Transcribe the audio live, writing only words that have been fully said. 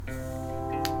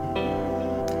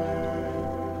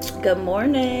Good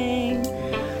morning.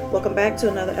 Welcome back to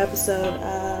another episode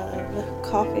of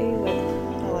Coffee with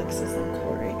Alexis and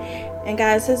Corey. And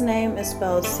guys, his name is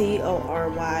spelled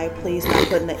C-O-R-Y. Please stop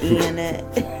putting the E in it.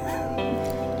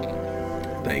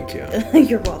 Thank you.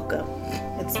 You're welcome.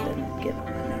 It's been getting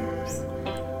on my nerves.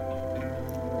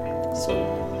 So,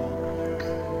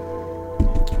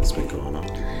 what's been going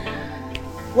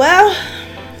on? Well,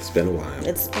 It's been a while.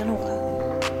 it's been a while.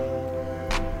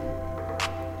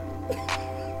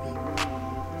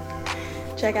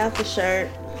 Check out the shirt.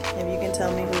 If you can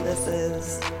tell me who this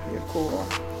is, you're cool.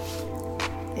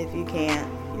 If you can't,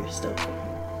 you're still cool.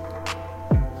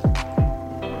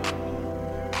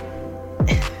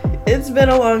 It's been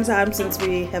a long time since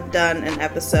we have done an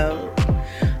episode.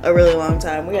 A really long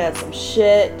time. We had some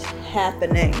shit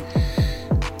happening.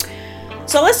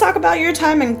 So let's talk about your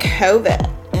time in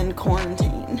COVID and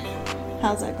quarantine.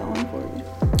 How's that going for you?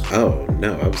 Oh,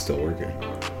 no, I was still working.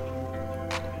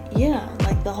 Yeah,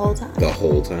 like the whole time. The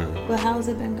whole time. But how's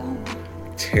it been going?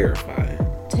 Terrifying.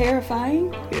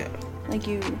 Terrifying? Yeah. Like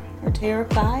you are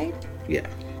terrified? Yeah.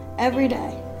 Every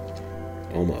day.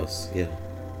 Almost. Yeah.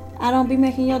 I don't be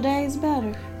making your days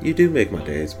better. You do make my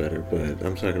days better, but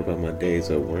I'm talking about my days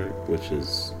at work, which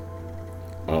is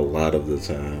a lot of the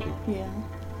time. Yeah.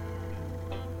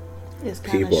 It's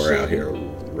kind of People are out here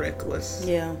reckless.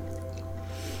 Yeah.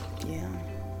 Yeah.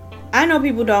 I know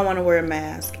people don't want to wear a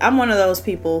mask. I'm one of those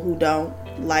people who don't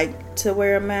like to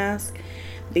wear a mask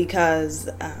because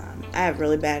I have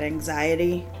really bad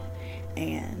anxiety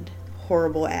and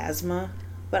horrible asthma.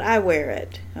 But I wear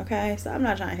it, okay? So I'm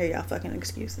not trying to hear y'all fucking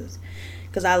excuses.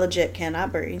 Because I legit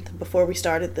cannot breathe. Before we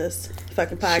started this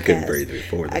fucking podcast. She couldn't breathe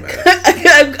before the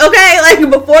mask. Okay, like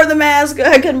before the mask.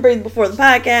 I couldn't breathe before the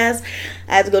podcast.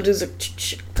 I had to go do a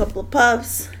couple of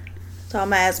puffs. To all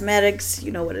my asthmatics,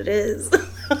 you know what it is.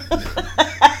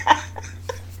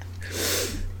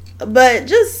 But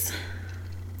just,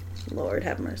 Lord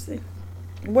have mercy.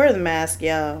 Wear the mask,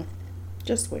 y'all.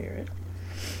 Just wear it.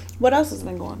 What else has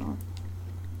been going on?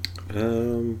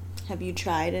 Have you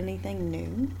tried anything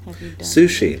new? Have you done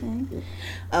Sushi. anything?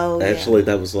 Oh, Actually, yeah.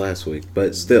 that was last week,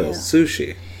 but still, Yeah.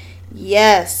 sushi.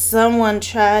 Yes, someone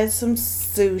tried some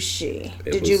sushi.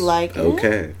 Did you was like it?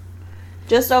 Okay.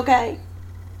 Just okay?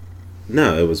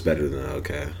 No, it was better than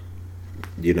okay.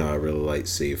 You know, I really like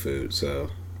seafood, so.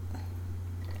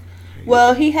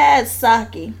 Well, he had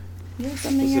sake. You have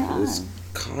some in your It was eye.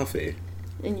 coffee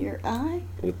In your eye?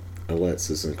 with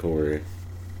Alexis and Corey.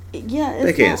 Yeah, it's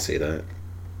They can't not- see that.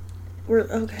 We're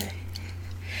okay.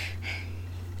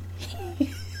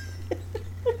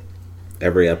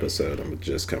 Every episode, I'm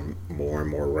just come more and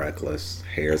more reckless.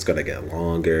 Hair's gonna get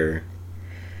longer.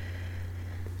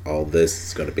 All this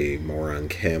is gonna be more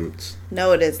unkempt.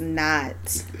 No, it is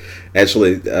not.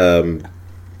 Actually,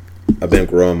 I've been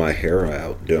growing my hair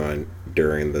out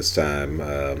during this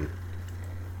time.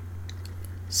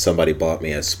 Somebody bought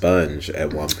me a sponge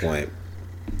at one point.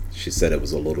 She said it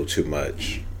was a little too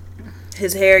much.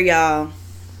 His hair, y'all.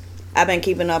 I've been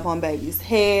keeping up on baby's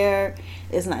hair.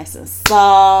 It's nice and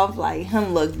soft. Like,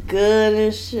 him look good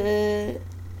and shit.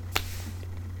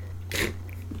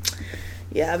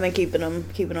 Yeah, I've been keeping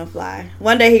him fly.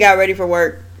 One day he got ready for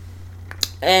work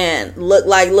and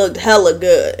looked hella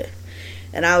good.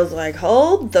 And I was like,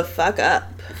 hold the fuck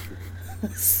up,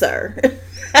 sir.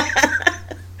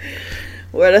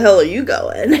 Where the hell are you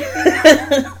going?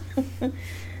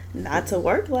 Not to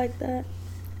work like that.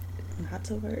 Not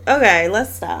to work. Okay,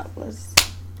 let's stop. We're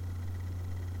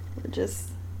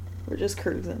just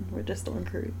cruising. We're just on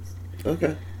cruise.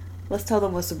 Okay. Let's tell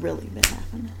them what's really been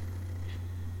happening.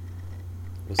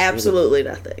 What's Absolutely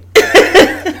nothing.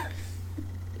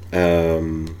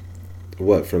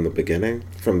 What, from the beginning?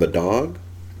 From the dog?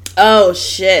 Oh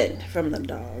shit, from the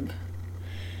dog.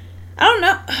 I don't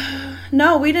know.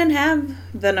 No, we didn't have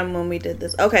Venom when we did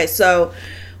this. Okay, so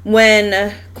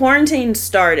when quarantine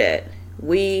started,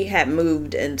 we had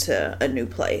moved into a new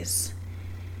place.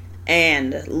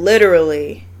 And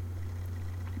literally,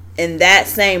 in that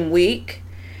same week,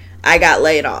 I got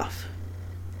laid off.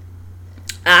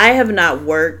 I have not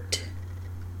worked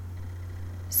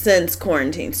since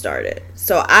quarantine started.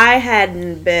 So I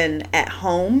hadn't been at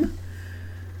home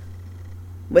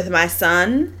with my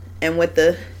son and with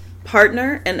the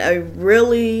partner in a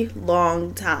really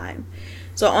long time.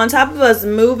 So on top of us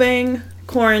moving,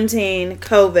 quarantine,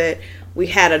 COVID, we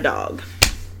had a dog.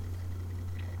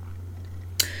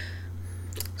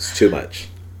 It's too much.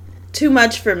 Too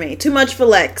much for me. Too much for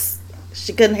Lex.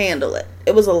 She couldn't handle it.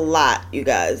 It was a lot, you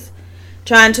guys.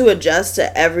 Trying to adjust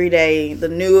to the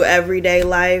new everyday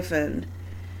life, and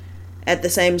at the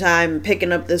same time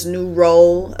picking up this new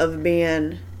role of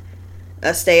being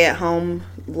a stay-at-home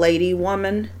lady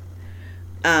woman.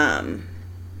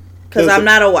 Because I'm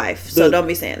not a wife, so don't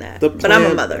be saying that. But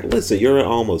I'm a mother. Listen, you're an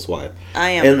almost wife. I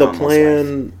am. And the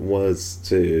plan was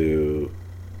to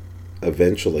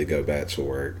eventually go back to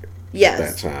work. Yes. At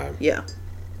that time. Yeah.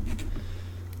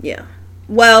 Yeah.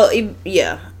 Well,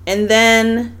 yeah. And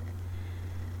then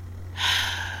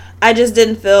I just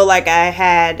didn't feel like I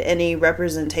had any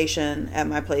representation at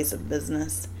my place of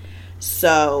business.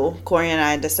 So Corey and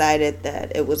I decided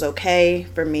that it was okay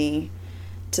for me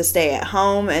to stay at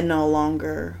home and no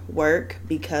longer work,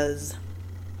 because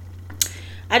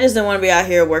I just didn't want to be out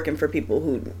here working for people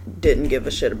who didn't give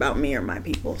a shit about me or my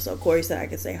people. So Corey said I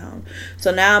could stay home.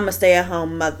 So now I'm a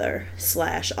stay-at-home mother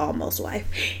 / almost wife.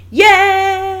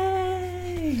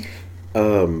 Yay!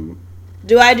 Do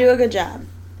I do a good job?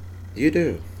 You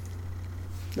do.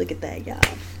 Look at that, y'all.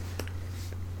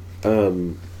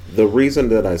 The reason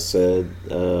that I said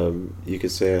you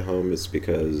could stay at home is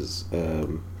because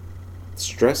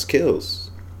stress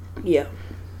kills. Yeah.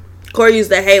 Corey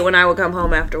used to hate when I would come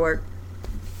home after work.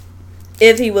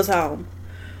 If he was home.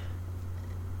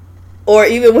 Or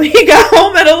even when he got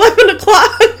home at 11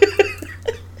 o'clock.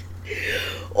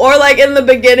 Or like in the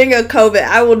beginning of COVID.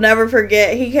 I will never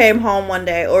forget. He came home one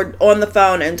day or on the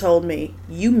phone and told me,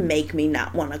 "You make me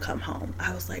not want to come home."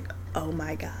 I was like, oh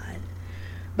my God.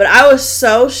 But I was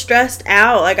so stressed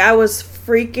out. Like I was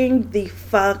freaking the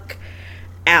fuck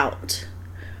out.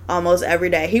 Almost every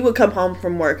day. He would come home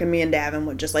from work and me and Davin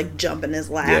would just like jump in his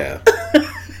lap. Yeah.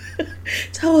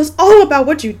 Tell us all about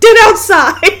what you did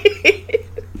outside.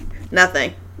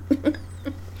 Nothing.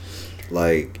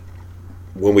 Like,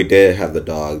 when we did have the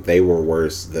dog, they were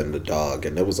worse than the dog,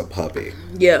 and it was a puppy.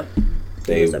 Yeah.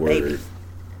 They were. Baby.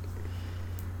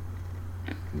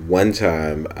 One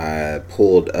time, I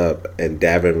pulled up, and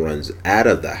Davin runs out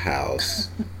of the house,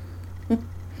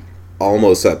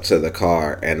 almost up to the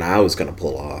car, and I was going to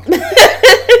pull off.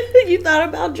 You thought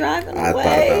about driving away? I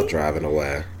thought about driving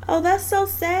away. Oh, that's so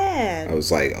sad. I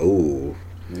was like, ooh.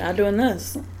 Not doing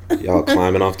this. Y'all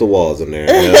climbing off the walls in there.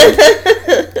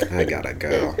 I gotta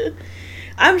go.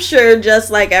 I'm sure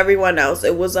just like everyone else,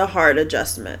 it was a hard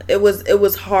adjustment. It was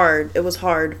hard. It was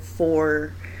hard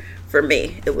for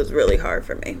me. It was really hard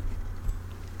for me.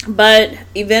 But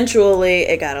eventually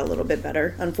it got a little bit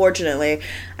better. Unfortunately,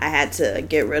 I had to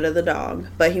get rid of the dog,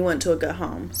 but he went to a good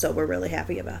home. So we're really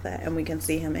happy about that. And we can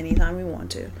see him anytime we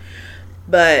want to.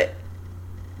 But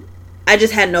I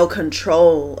just had no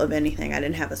control of anything. I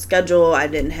didn't have a schedule. I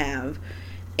didn't have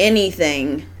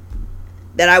anything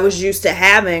that I was used to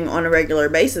having on a regular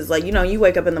basis. Like, you know, you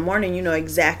wake up in the morning, you know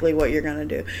exactly what you're going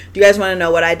to do. Do you guys want to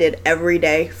know what I did every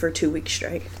day for 2 weeks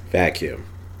straight? Vacuum.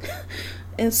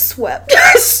 And swept.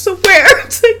 I swear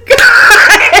to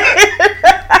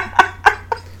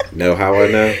God. Know how I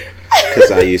know?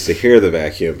 Because I used to hear the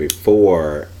vacuum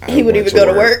before he would even go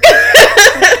to work.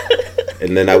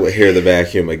 And then I would hear the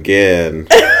vacuum again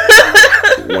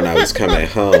when I was coming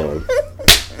home.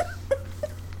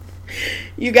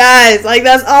 You guys, like,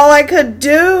 that's all I could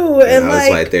do. And I was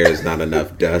like, there's not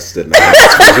enough dust in the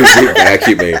house to be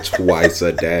vacuuming twice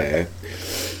a day.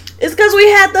 It's because we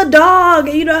had the dog.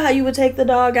 You know how you would take the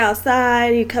dog outside,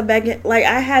 you come back in. Like,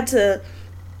 I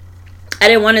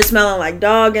didn't want it smelling like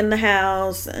dog in the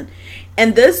house.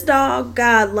 And this dog,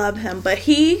 God love him, but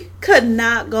he could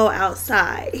not go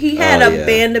outside. He had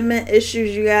abandonment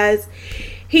issues, you guys.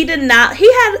 He did not. We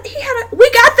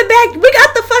got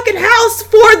the fucking house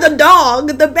for the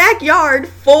dog, the backyard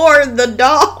for the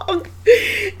dog.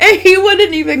 And he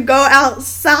wouldn't even go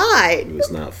outside. He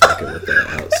was not fucking with that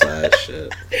outside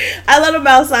shit. I let him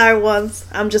outside once.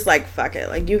 I'm just like, fuck it.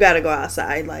 Like, you gotta go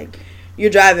outside. Like, you're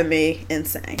driving me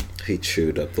insane. He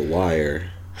chewed up the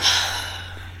wire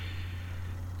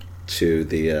to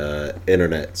the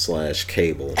internet /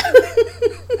 cable.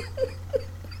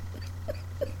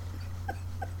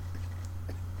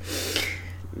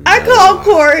 I called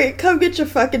Corey, come get your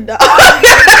fucking dog.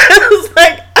 I was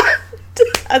like,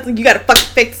 you gotta fucking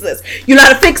fix this. You know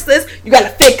how to fix this? You gotta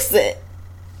fix it.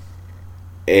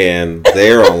 And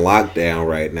they're on lockdown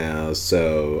right now,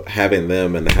 so having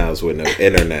them in the house with no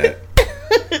internet,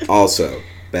 also,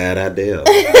 bad idea.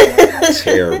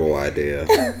 Terrible idea.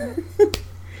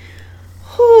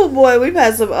 Oh boy, we've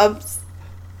had some ups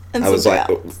and some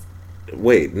downs.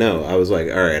 Wait, no. I was like,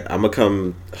 alright, I'm gonna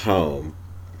come home.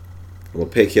 I'm gonna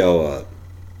pick y'all up,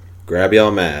 grab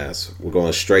y'all masks. We're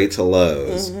going straight to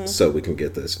Lowe's so we can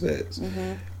get this fixed.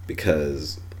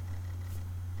 Because,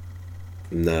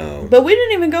 no. But we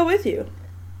didn't even go with you.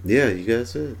 Yeah, you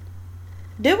guys did.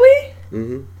 Did we?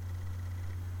 Mm-hmm.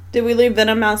 Did we leave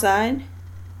Venom outside?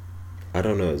 I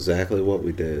don't know exactly what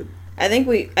we did. I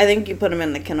think you put him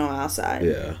in the kennel outside.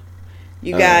 Yeah.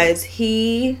 You guys,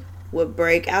 he would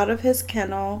break out of his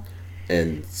kennel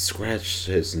and scratch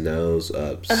his nose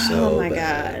up so bad. Oh my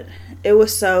God. It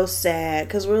was so sad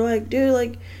because we're like, dude,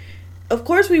 like, of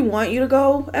course we want you to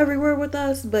go everywhere with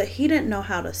us, but he didn't know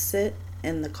how to sit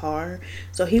in the car.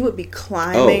 So he would be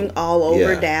climbing all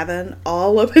over Davin,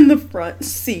 all up in the front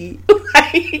seat.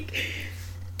 Like,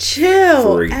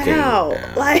 chill out.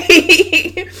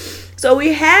 Like, so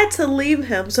we had to leave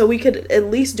him so we could at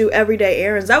least do everyday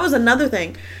errands. That was another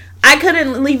thing. I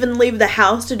couldn't even leave the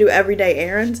house to do everyday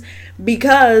errands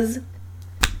because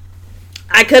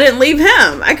I couldn't leave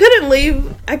him. I couldn't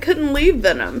leave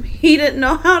Venom. He didn't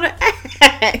know how to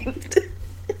act.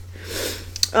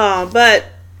 But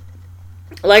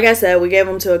like I said, we gave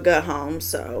him to a good home,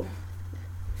 so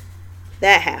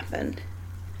that happened.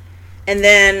 And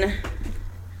then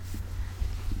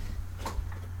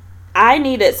I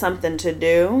needed something to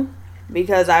do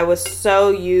because I was so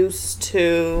used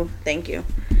to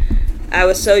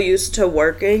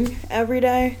working every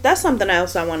day. That's something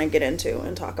else I want to get into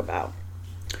and talk about.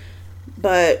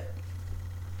 But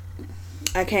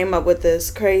I came up with this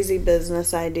crazy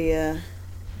business idea.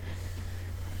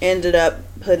 Ended up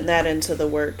putting that into the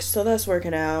works. So that's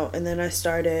working out. And then I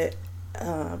started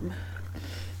a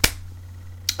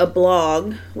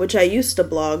blog, which I used to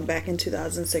blog back in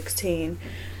 2016.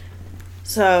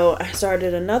 So I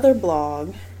started another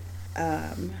blog.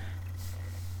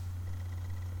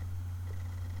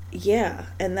 Yeah,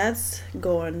 and that's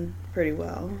going pretty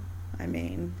well. I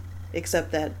mean,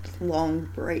 except that long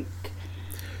break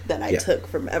that I took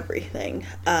from everything.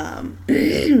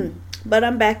 But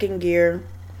I'm back in gear.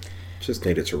 Just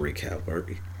needed to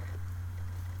recalibrate.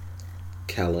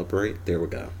 Calibrate? There we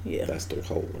go. Yeah. That's the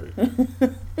whole word.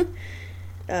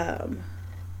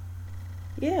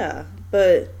 Yeah,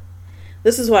 but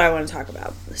this is what I want to talk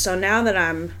about. So now that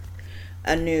I'm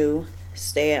a new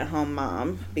stay-at-home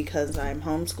mom, because I'm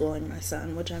homeschooling my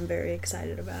son, which I'm very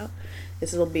excited about.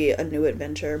 This will be a new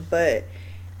adventure, but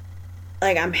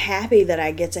like I'm happy that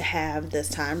I get to have this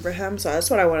time for him. So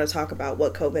that's what I want to talk about,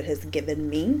 what COVID has given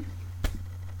me.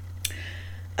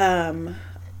 I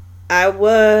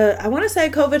want to say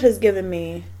COVID has given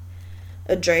me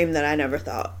a dream that I never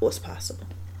thought was possible.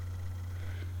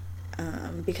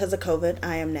 Because of COVID,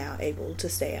 I am now able to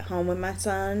stay at home with my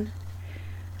son,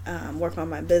 work on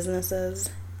my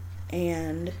businesses,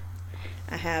 and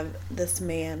I have this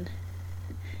man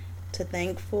to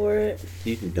thank for it.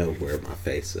 You know where my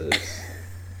face is.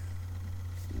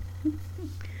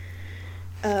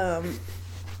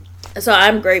 So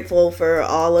I'm grateful for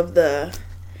all of the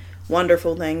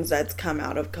wonderful things that's come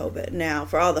out of COVID. Now,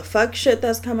 for all the fuck shit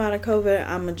that's come out of COVID,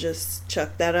 I'm gonna just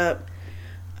chuck that up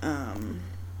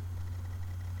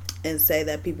and say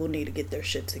that people need to get their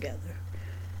shit together.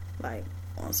 Like,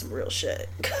 on some real shit.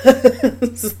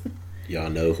 Y'all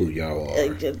know who y'all are.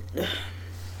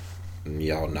 And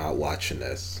y'all not watching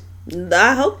this.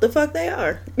 I hope the fuck they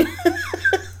are.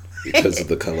 Because of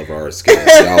the color of our skin,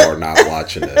 y'all are not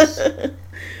watching this.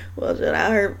 Well, shit,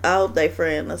 I hope they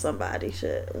friend or somebody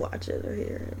should watch it or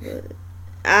hear it. But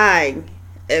I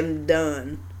am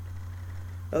done.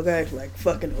 Okay? Like,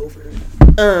 fucking over it.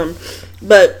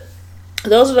 But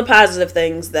those are the positive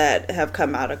things that have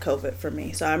come out of COVID for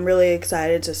me. So I'm really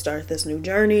excited to start this new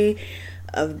journey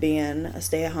of being a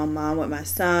stay-at-home mom with my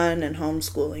son and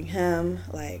homeschooling him.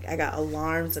 Like, I got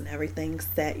alarms and everything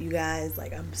set, you guys.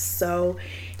 Like, I'm so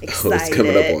excited. Oh, it's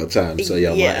coming up all the time, so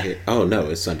y'all might hear. Oh,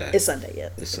 no, it's Sunday. It's Sunday, yeah.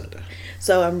 It's Sunday.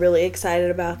 So I'm really excited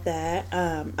about that.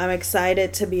 I'm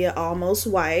excited to be an almost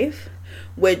wife,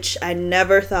 which I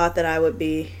never thought that I would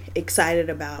be excited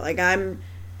about. Like, I'm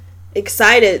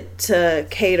excited to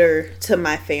cater to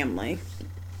my family.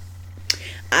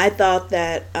 I thought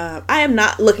that I am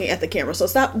not looking at the camera, so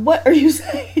stop. What are you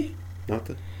saying?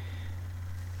 Nothing.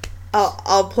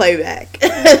 I'll play back.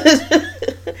 I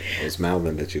was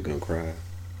mouthing that you're gonna cry.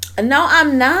 No,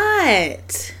 I'm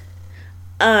not.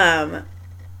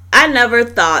 I never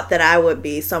thought that I would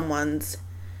be someone's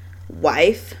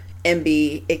wife and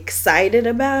be excited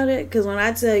about it. Because when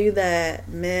I tell you that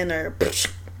men are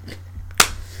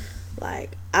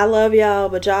like, I love y'all,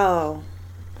 but y'all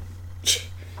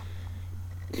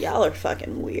are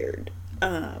fucking weird.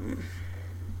 Y'all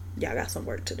got some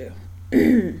work to do.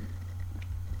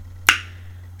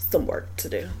 Some work to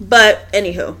do. But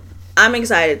anywho, I'm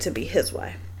excited to be his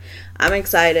wife. I'm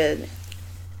excited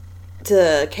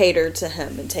to cater to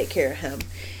him and take care of him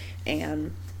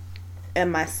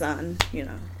and my son.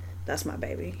 That's my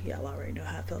baby. Y'all already know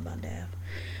how I feel about Dav.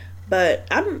 But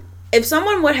if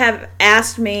someone would have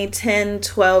asked me 10,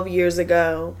 12 years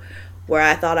ago where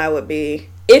I thought I would be,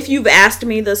 if you've asked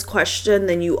me this question,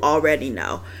 then you already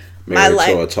know. Married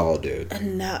to a tall dude.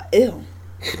 No, ew.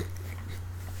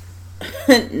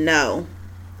 No.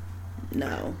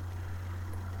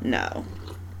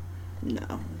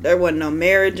 There wasn't no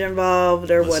marriage involved.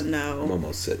 There wasn't no. I'm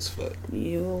almost 6 foot.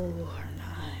 You are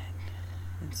not.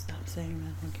 And stop saying that.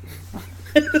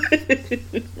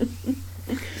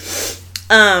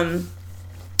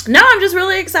 No, I'm just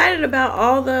really excited about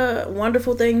all the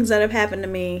wonderful things that have happened to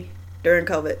me during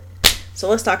COVID. So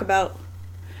let's talk about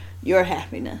your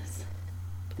happiness.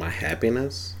 My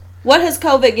happiness? What has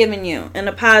COVID given you in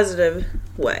a positive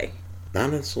way?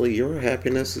 Honestly, your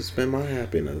happiness has been my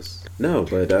happiness. No,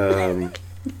 but I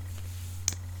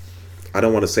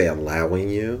don't want to say allowing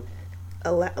you.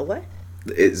 What?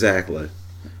 Exactly.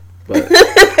 But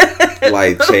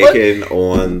like taking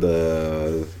on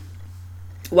the...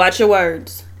 Watch your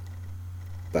words.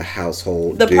 The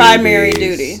household duties. Primary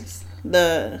duties.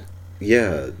 Yeah,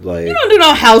 like... You don't do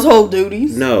no household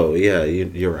duties. No, yeah,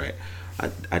 you're right.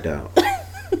 I don't.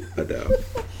 I don't.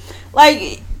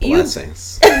 Like,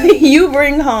 blessings. You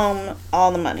bring home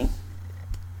all the money.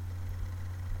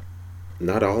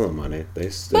 Not all the money. They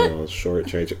still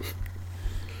shortchange it.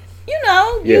 You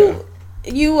know,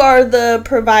 you are the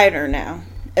provider now,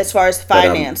 as far as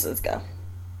finances go.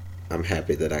 I'm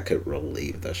happy that I could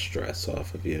relieve the stress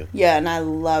off of you. Yeah, and I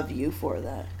love you for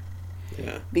that.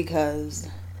 Yeah. Because...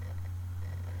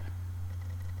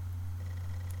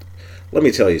 Let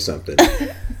me tell you something.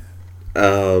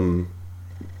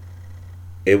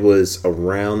 It was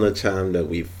around the time that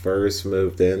we first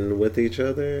moved in with each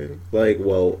other. Like,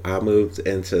 well, I moved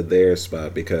into their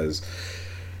spot because...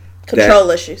 Control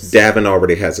issues. Davin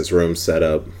already has his room set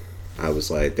up. I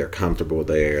was like, they're comfortable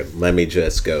there. Let me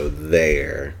just go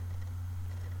there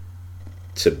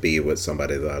to be with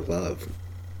somebody that I love.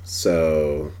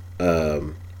 So, I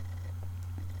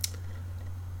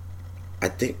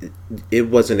think it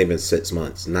wasn't even 6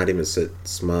 months. Not even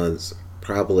 6 months.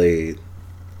 Probably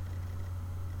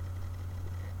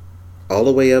all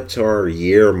the way up to our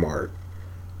year mark.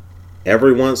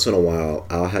 Every once in a while,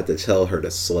 I'll have to tell her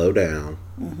to slow down.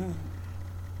 Mm-hmm.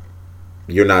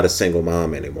 You're not a single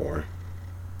mom anymore.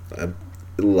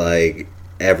 Like,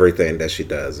 everything that she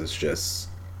does is just...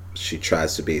 She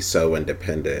tries to be so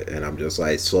independent. And I'm just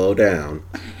like, slow down.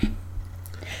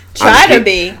 Try to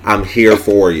be. I'm here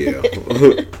for you.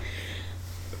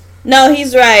 No,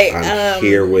 he's right. I'm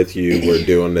here with you. We're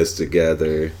doing this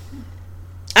together.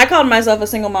 I called myself a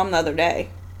single mom the other day.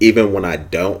 Even when I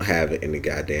don't have any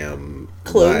goddamn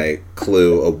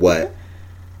clue of what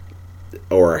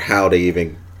or how to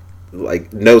even,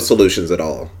 like, no solutions at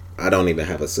all. I don't even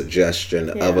have a suggestion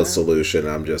of a solution.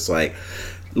 I'm just like,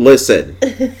 listen.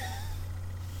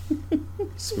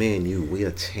 It's me and you. We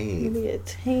a team.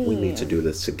 We need to do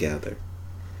this together.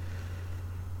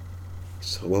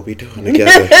 So what we doing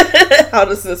together? How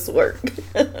does this work?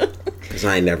 Because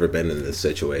I ain't never been in this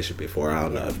situation before. I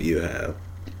don't know if you have.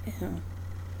 Yeah.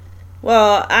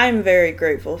 Well, I'm very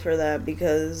grateful for that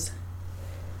because,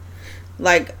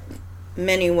 like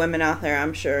many women out there,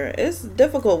 I'm sure, it's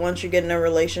difficult once you get in a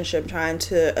relationship trying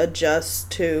to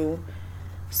adjust to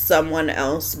someone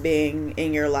else being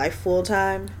in your life full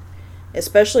time.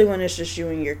 Especially when it's just you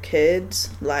and your kids.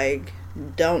 Like,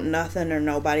 don't nothing or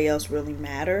nobody else really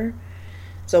matter.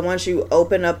 So once you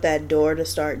open up that door to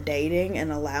start dating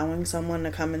and allowing someone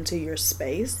to come into your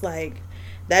space, like,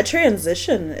 that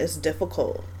transition is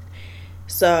difficult.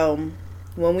 So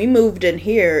when we moved in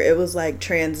here, it was like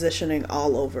transitioning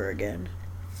all over again.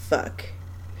 Fuck.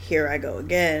 Here I go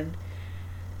again.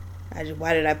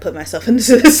 Why did I put myself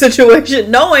into this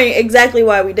situation? Knowing exactly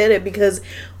why we did it, because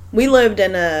we lived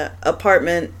in a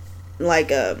apartment,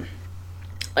 like a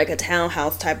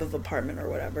townhouse type of apartment or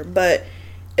whatever, but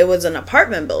it was an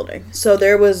apartment building. So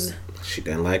there was... She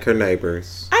didn't like her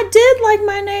neighbors. I did like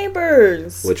my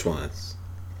neighbors. Which ones?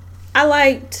 I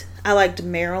liked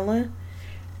Marilyn.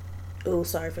 Ooh,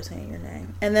 sorry for saying your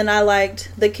name. And then I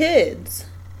liked the kids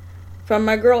from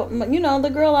my girl, you know, the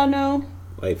girl I know.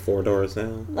 Like 4 doors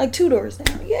down? Like 2 doors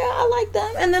down. Yeah, I like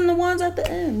them. And then the ones at the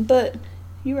end. But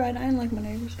you're right, I didn't like my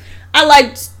neighbors. I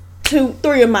liked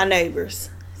 3 of my neighbors.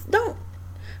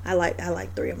 I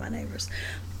like 3 of my neighbors.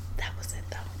 That was it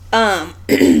though.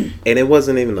 And it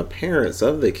wasn't even the parents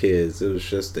of the kids. It was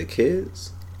just the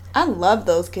kids. I love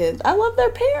those kids. I love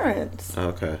their parents.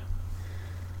 Okay.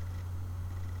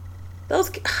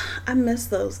 I miss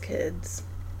those kids.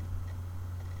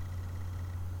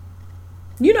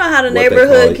 You know how the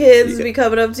neighborhood kids be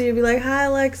coming up to you and be like, "Hi,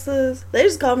 Alexis." They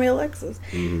just call me Alexis.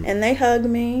 Mm-hmm. And they hug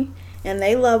me and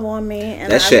they love on me.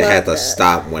 And that shit had to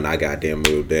stop when I got them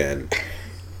moved in.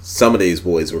 Some of these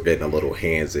boys were getting a little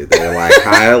handsy. They're like,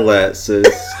 "Hi, Alexis.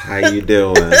 How you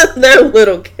doing?" They're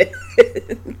little kids.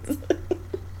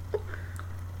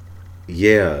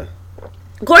 Yeah.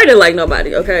 Corey didn't like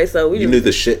nobody, okay? So You knew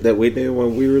the shit that we knew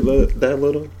when we were that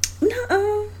little?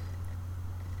 No.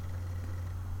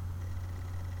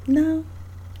 No.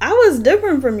 I was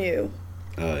different from you.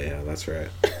 Oh, yeah, that's right.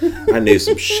 I knew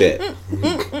some shit.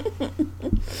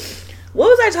 What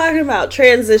was I talking about?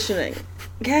 Transitioning.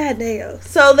 God damn.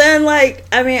 So then, like,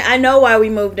 I mean, I know why we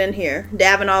moved in here.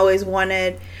 Davin always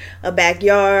wanted a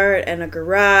backyard and a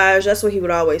garage. That's what he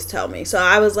would always tell me. So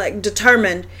I was, like,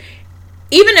 determined.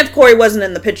 Even if Corey wasn't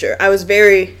in the picture, I was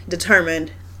very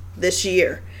determined this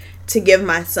year to give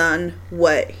my son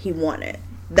what he wanted.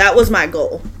 That was my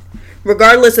goal.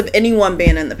 Regardless of anyone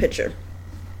being in the picture.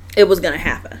 It was going to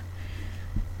happen.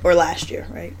 Or last year,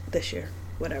 right? This year.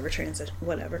 Whatever, transition,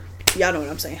 whatever. Y'all know what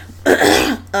I'm saying.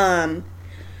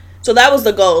 So that was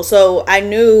the goal. So I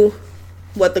knew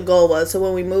what the goal was. So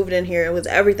when we moved in here, it was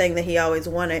everything that he always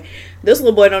wanted. This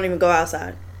little boy don't even go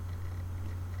outside.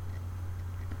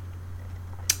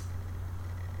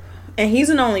 And he's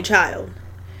an only child.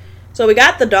 So we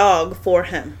got the dog for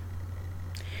him.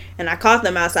 And I caught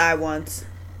them outside once.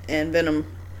 And Venom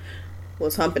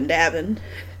was humping Davin.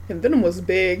 And Venom was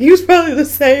big. He was probably the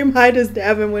same height as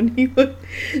Davin when he would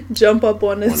jump up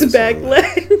on his back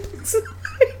legs.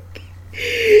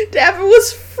 Davin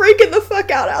was freaking the fuck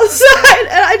out outside.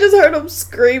 And I just heard him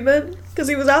screaming. Because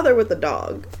he was out there with the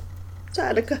dog. So I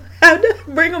had to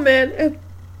bring him in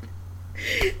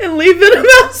and leave Venom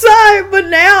outside. But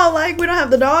now, like, we don't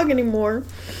have the dog anymore.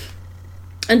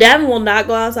 And Davin will not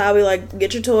go outside. We like,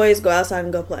 get your toys, go outside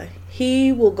and go play.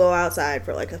 He will go outside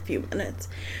for like a few minutes.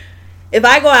 If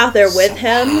I go out there with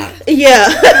him,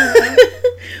 yeah.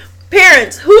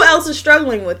 Parents, who else is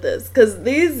struggling with this? Because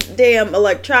these damn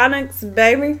electronics,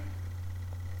 baby.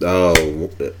 Oh.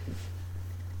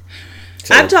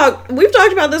 We've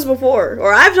talked about this before,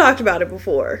 or I've talked about it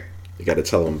before. You got to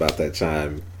tell him about that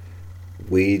time.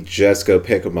 We just go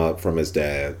pick him up from his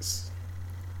dad's.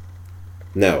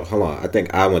 No, hold on. I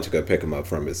think I went to go pick him up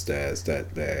from his dad's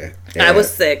that day. And I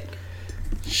was sick.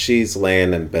 She's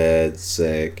laying in bed,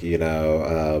 sick, you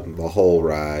know, the whole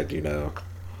ride, you know.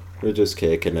 We're just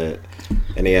kicking it.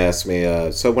 And he asked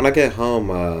me, so when I get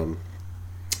home,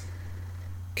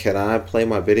 can I play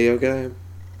my video game?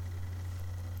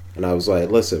 And I was like,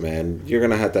 listen, man, you're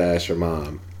going to have to ask your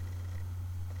mom.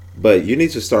 But you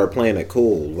need to start playing it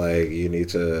cool. Like, you need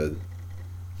to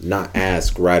not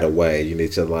ask right away. You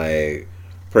need to, like,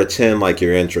 pretend like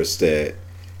you're interested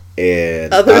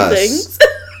in other things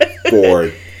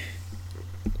for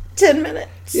 10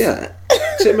 minutes. Yeah,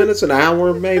 10 minutes, an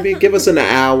hour, maybe. Give us an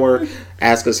hour.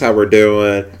 Ask us how we're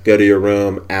doing. Go to your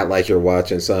room. Act like you're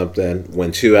watching something.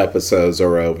 When 2 episodes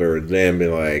are over, then be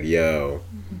like, yo,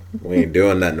 we ain't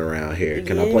doing nothing around here.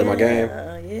 Can I play my game?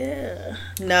 Yeah.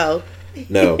 No.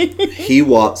 No. He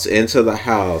walks into the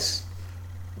house,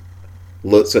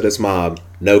 looks at his mom.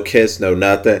 No kiss, no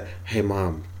nothing. Hey,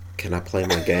 Mom, can I play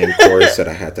my game? Corey said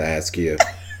I had to ask you.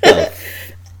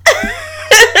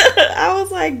 I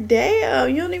was like, damn,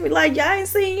 you don't even, like, y'all ain't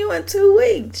seen you in 2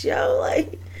 weeks, yo.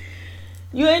 Like,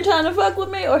 you ain't trying to fuck with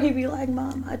me? Or he'd be like,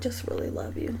 Mom, I just really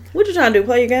love you. What you trying to do,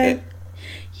 play your game?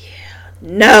 Yeah.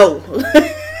 No.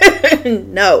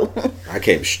 No. I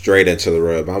came straight into the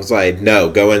room. I was like,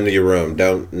 no, go into your room.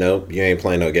 Nope, you ain't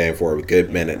playing no game for a good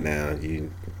minute now.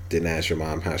 You didn't ask your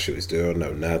mom how she was doing,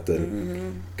 no nothing.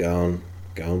 Mm-hmm. Go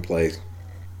on, play.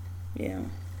 Yeah.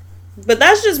 But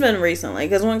that's just been recently,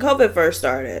 because when COVID first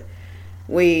started,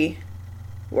 we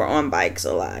were on bikes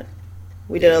a lot.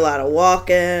 We did a lot of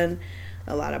walking,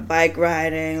 a lot of bike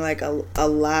riding, like a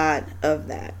lot of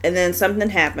that. And then something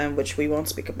happened, which we won't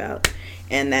speak about,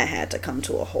 and that had to come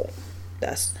to a halt.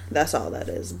 That's all that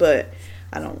is. But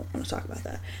I don't want to talk about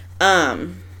that.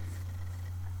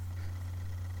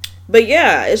 But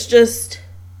yeah, it's just,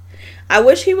 I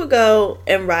wish he would go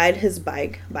and ride his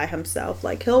bike by himself.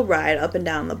 Like, he'll ride up and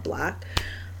down the block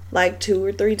like 2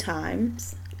 or 3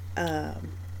 times. I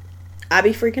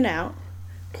be freaking out.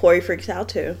 Corey freaks out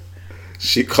too.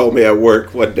 She called me at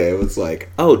work one day. It was like,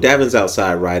 oh, Davin's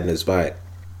outside riding his bike.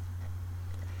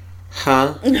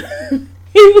 Huh?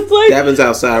 He was like, Davin's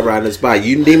outside riding his bike.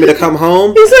 You need me to come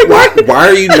home? He's like, why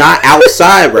are you not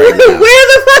outside right now? Where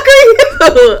the fuck are you?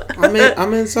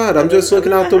 I'm inside. I'm just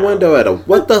looking out the window at him.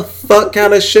 What the fuck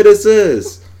kind of shit is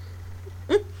this?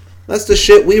 That's the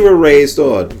shit we were raised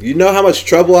on. You know how much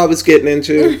trouble I was getting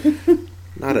into?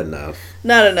 Not enough.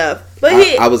 Not enough. But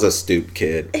I was a stoop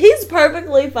kid. He's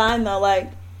perfectly fine though. Like,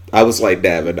 I was like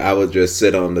Davin. I would just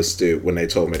sit on the stoop when they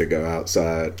told me to go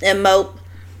outside and mope.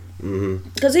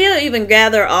 Because he'll even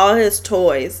gather all his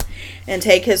toys and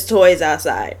take his toys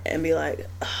outside and be like,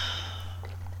 oh,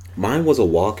 mine was a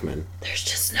Walkman. There's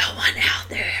just no one out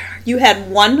there. You had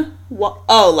one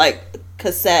Oh, like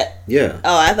cassette. Yeah.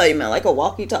 Oh, I thought you meant like a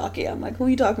walkie-talkie. I'm like, who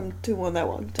you talking to on that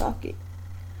walkie-talkie?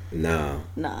 No.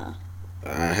 Nah.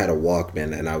 I had a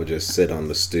Walkman and I would just sit on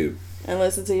the stoop. And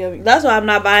listen to you. That's why I'm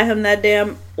not buying him that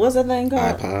damn, what's that thing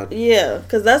called? iPod? Yeah,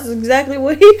 because that's exactly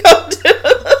what he gonna do.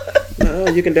 No,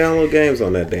 you can download games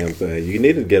on that damn thing. You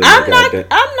need to get him I'm not going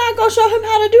to show him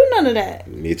how to do none of that.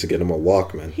 You need to get him a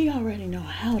Walkman. He already know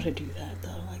how to do that,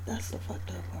 though. Like, that's the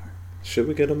fucked up part. Should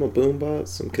we get him a boombox?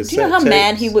 Some cassette Do you know how tapes?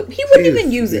 mad he would? He wouldn't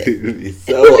even use it. He would be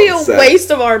so It would be upset. a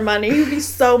waste of our money. He would be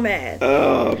so mad.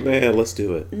 Oh, man, let's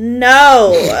do it.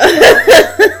 No.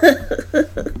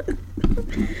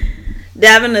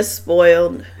 Davin is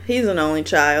spoiled. He's an only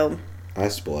child. I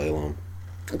spoil him.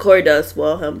 Corey does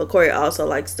spoil him, but Corey also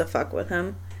likes to fuck with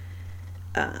him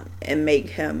and make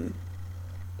him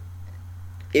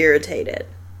irritated.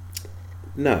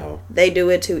 No. They do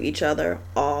it to each other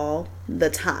all the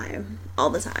time. All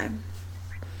the time.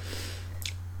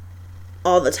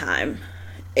 All the time.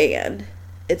 And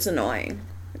it's annoying.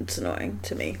 It's annoying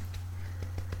to me.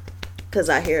 Because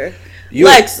I hear,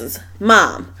 Lexus,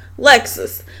 mom.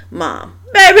 Lexus, mom.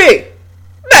 Baby!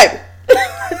 Baby!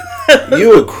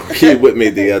 You agreed with me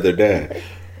the other day.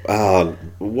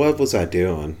 What was I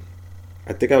doing?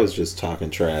 I think I was just talking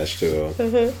trash to him.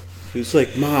 Mm-hmm. He was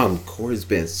like, Mom, Corey's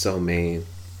been so mean.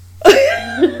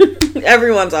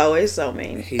 Everyone's always so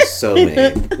mean. He's so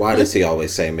mean. Why does he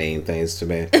always say mean things to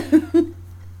me?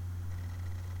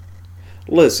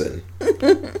 Listen.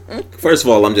 First of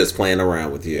all, I'm just playing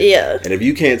around with you. Yeah. And if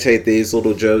you can't take these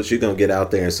little jokes, you're going to get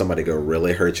out there and somebody going to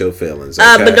really hurt your feelings.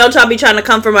 Okay? But don't y'all be trying to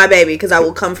come for my baby, because I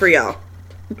will come for y'all.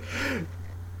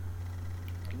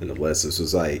 And Alexis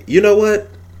was like, you know what?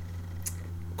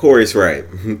 Corey's right.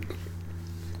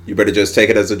 You better just take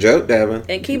it as a joke, Davin.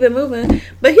 And keep it moving.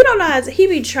 But he don't know how to, he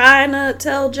be trying to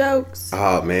tell jokes.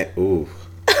 Oh, man. Ooh.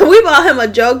 We bought him a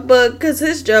joke book because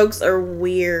his jokes are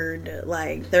weird.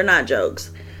 Like, they're not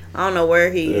jokes. I don't know where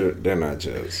They're not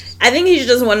jokes. I think he's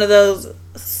just one of those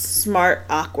smart,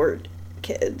 awkward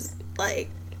kids. Like...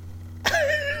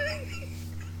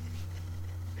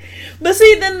 But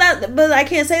see, but I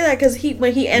can't say that because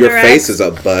when he interacts... Your face is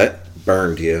a butt.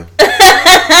 Burned you.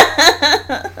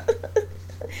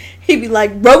 He'd be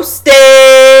like,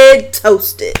 roasted,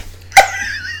 toasted.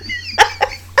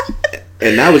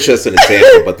 And that was just an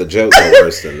example, but the jokes are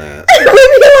worse than that. We'd be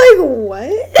like,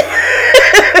 what?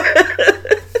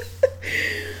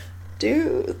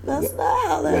 Dude, that's not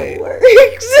how that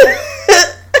works.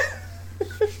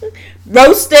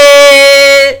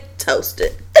 Roasted,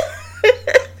 toasted.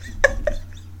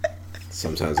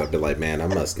 Sometimes I'd be like, man, I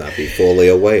must not be fully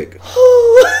awake.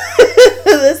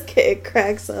 This kid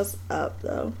cracks us up,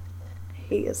 though.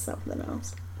 He is something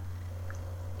else.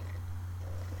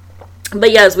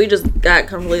 But yes, we just got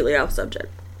completely off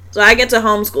subject. So I get to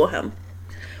homeschool him.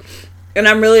 And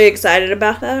I'm really excited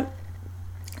about that.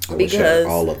 I wish I had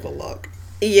all of the luck.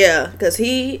 Yeah, because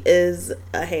he is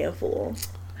a handful.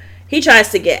 He tries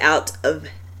to get out of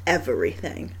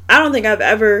everything. I don't think I've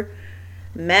ever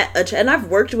met and I've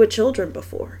worked with children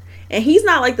before. And he's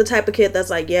not like the type of kid that's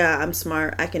like, yeah, I'm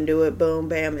smart, I can do it, boom,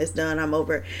 bam, it's done, I'm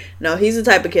over it. No, he's the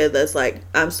type of kid that's like,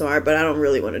 I'm smart, but I don't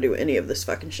really want to do any of this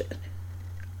fucking shit.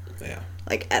 Yeah.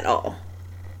 Like, at all.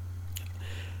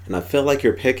 And I feel like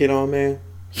you're picking on me.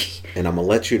 And I'm going to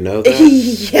let you know that.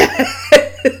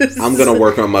 Yes. I'm going to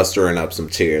work on mustering up some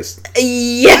tears.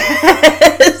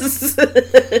 Yes.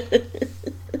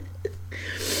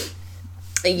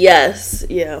 Yes.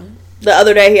 Yeah. The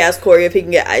other day he asked Corey if he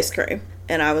can get ice cream.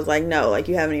 And I was like, no, like,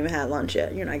 you haven't even had lunch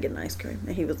yet. You're not getting ice cream.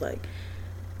 And he was like,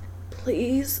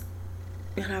 please.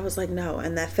 And I was like, no.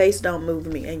 And that face don't move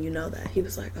me. And you know that. He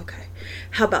was like, okay,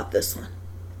 how about this one?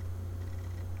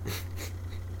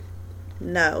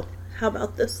 No. How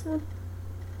about this one?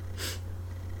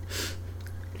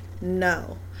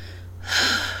 No.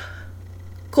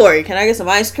 Corey, can I get some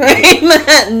ice cream?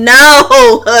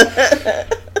 No.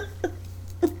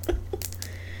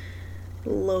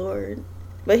 Lord.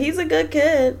 But he's a good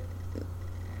kid.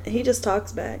 He just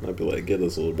talks back. I'd be like, get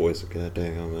this little boy some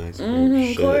goddamn ice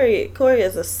cream. Corey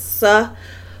is a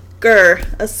sucker.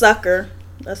 A sucker.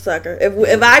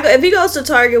 If he goes to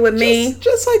Target with me,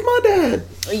 just like my dad.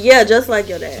 Yeah, just like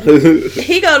your dad.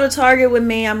 He go to Target with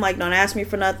me. I'm like, don't ask me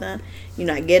for nothing. You're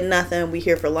not getting nothing. We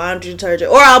here for laundry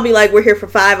detergent, or I'll be like, we're here for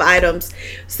 5 items,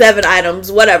 7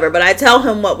 items, whatever. But I tell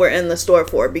him what we're in the store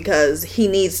for because he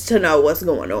needs to know what's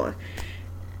going on,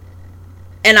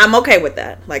 and I'm okay with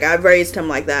that. Like, I've raised him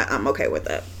like that. I'm okay with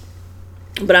that.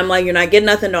 But I'm like, you're not getting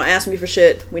nothing. Don't ask me for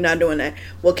shit. We're not doing that.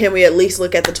 Well, can we at least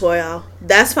look at the toy aisle?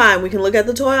 That's fine. We can look at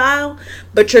the toy aisle,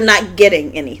 but you're not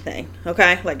getting anything.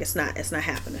 Okay? Like, it's not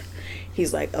happening.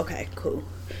 He's like, okay, cool.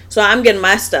 So I'm getting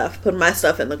my stuff, putting my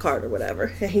stuff in the cart or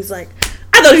whatever. And he's like,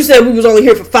 I thought you said we was only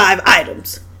here for 5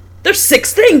 items. There's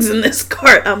 6 things in this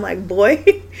cart. I'm like,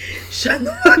 boy, shut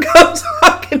the fuck up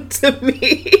talking to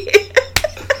me.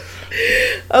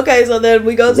 Okay, so then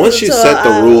we go to Once you set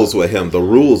the rules with him, the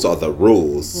rules are the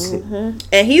rules. Mm-hmm.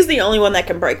 And he's the only one that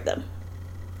can break them.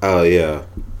 Oh, yeah.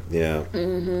 Yeah.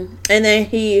 Mm-hmm. And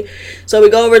then so we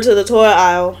go over to the toy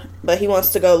aisle, but he wants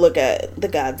to go look at the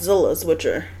Godzillas, which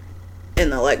are in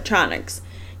the electronics,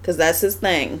 because that's his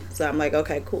thing. So I'm like,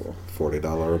 okay, cool.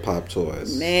 $40 a pop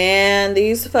toys. Man,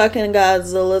 these fucking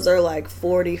Godzillas are like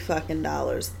 $40 fucking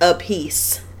a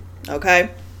piece. Okay?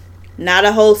 Not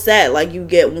a whole set. Like, you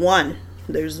get one.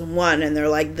 There's one, and they're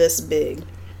like this big.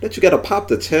 But you gotta pop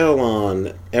the tail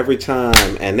on every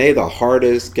time, and they the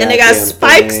hardest. And they got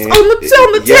spikes thing. on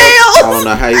the tail. I don't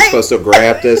know how you're supposed to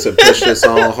grab this and push this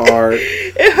on hard.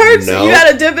 It hurts. No. You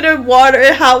gotta dip it in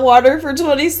hot water for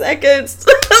 20 seconds.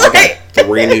 I got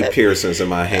 3 new piercings in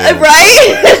my hand.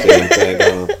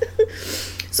 Right?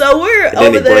 So we're and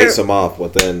over there. Then he breaks them off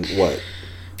within what?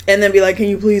 And then be like, can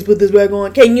you please put this back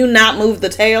on? Can you not move the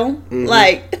tail? Mm-hmm.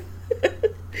 Like,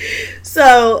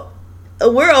 so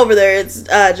we're over there. It's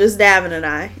just Davin and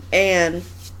I. And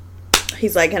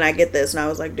he's like, can I get this? And I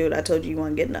was like, dude, I told you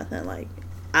won't get nothing. Like,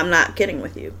 I'm not kidding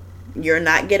with you. You're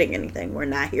not getting anything. We're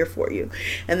not here for you.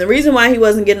 And the reason why he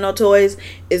wasn't getting no toys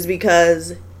is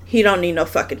because he don't need no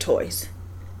fucking toys.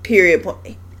 Period.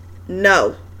 Point.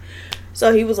 No.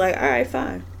 So he was like, all right,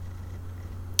 fine.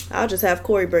 I'll just have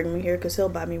Corey bring me here because he'll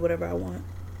buy me whatever I want.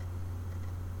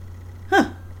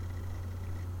 Huh.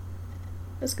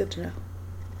 That's good to know.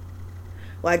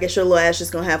 Well, I guess your little ass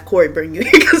just going to have Corey bring you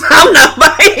here because I'm not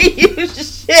buying you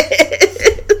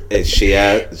shit. And she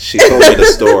told me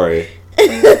the story.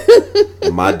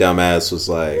 And my dumb ass was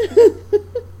like,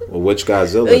 well, which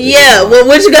Godzilla did yeah, well,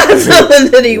 which Godzilla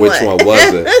did he want? Which one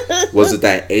was it? Was it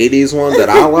that 80s one that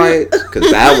I liked? Because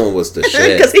that one was the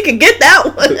shit. Because he could get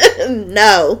that one.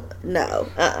 No.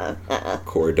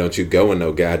 Corey, don't you go in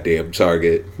no goddamn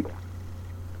Target.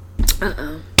 What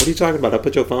are you talking about? I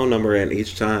put your phone number in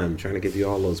each time. I'm trying to give you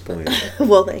all those points.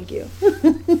 Well, thank you.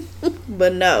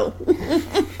 But no.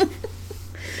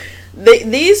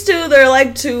 These two, they're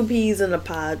like 2 peas in a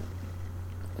pod.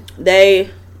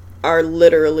 They are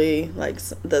literally like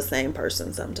the same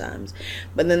person sometimes,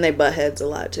 but then they butt heads a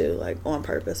lot too, like on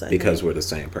purpose. Because we're the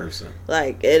same person.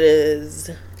 Like, it is.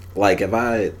 Like, if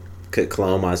I could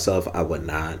clone myself, I would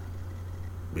not,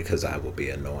 because I would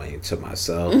be annoying to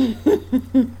myself. I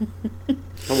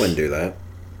wouldn't do that.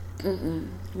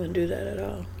 Wouldn't do that at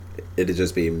all. It'd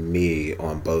just be me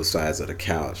on both sides of the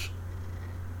couch,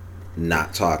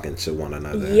 not talking to one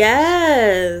another.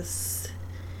 Yes.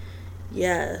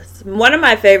 One of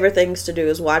my favorite things to do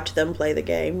is watch them play the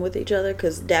game with each other,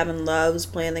 because Davin loves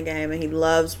playing the game, and he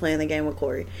loves playing the game with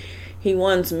Corey. He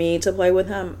wants me to play with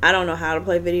him. I don't know how to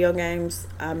play video games.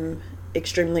 I'm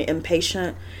extremely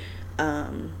impatient.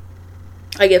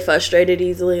 I get frustrated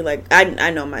easily. Like, I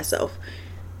know myself.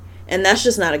 And that's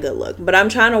just not a good look. But I'm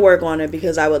trying to work on it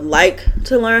because I would like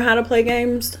to learn how to play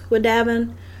games with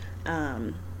Davin.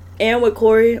 And with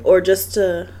Corey. Or just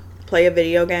to play a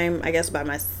video game, I guess, by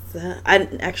myself. I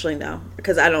actually no,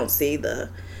 because I don't see the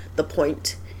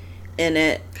point in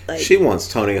it. Like, she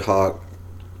wants Tony Hawk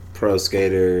Pro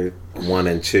Skater 1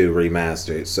 and 2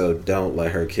 remastered, so don't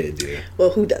let her kid you. Well,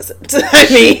 who doesn't? I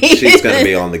mean, she's gonna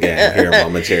be on the game here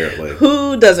momentarily.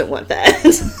 Who doesn't want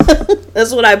that?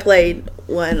 That's what I played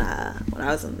when I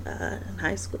was in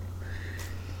high school,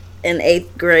 in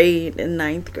 8th grade and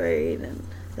 9th grade, and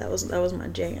that was my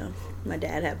jam. My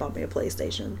dad had bought me a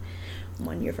PlayStation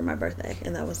 1 year for my birthday,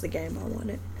 and that was the game I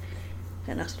wanted,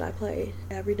 and that's what I played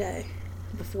every day,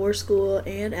 before school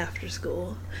and after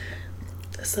school.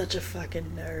 Such a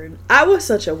fucking nerd. I was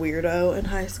such a weirdo in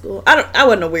high school. I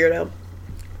wasn't a weirdo.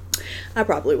 I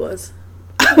probably was.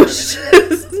 I was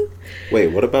just... Wait,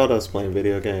 what about us playing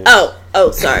video games?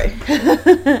 Oh, sorry.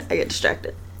 I get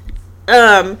distracted.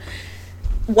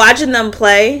 Watching them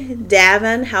play,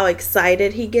 Davin, how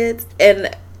excited he gets,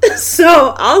 and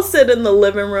so I'll sit in the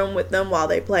living room with them while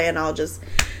they play, and I'll just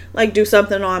like do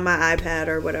something on my iPad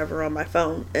or whatever on my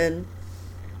phone, and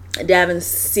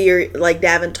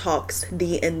Davin talks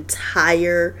the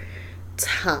entire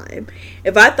time.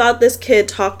 If I thought this kid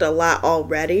talked a lot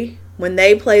already, when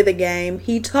they play the game,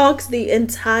 he talks the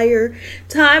entire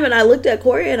time. And I looked at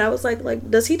Corey and I was like,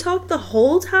 does he talk the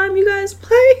whole time you guys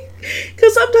play?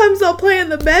 Because sometimes they'll play in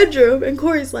the bedroom, and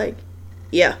Corey's like,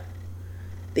 yeah,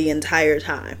 the entire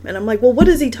time. And I'm like, well, what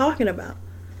is he talking about?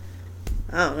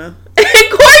 I don't know. And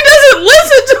Corey doesn't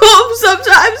listen to him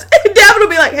sometimes. And Davin will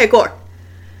be like, hey, Corey.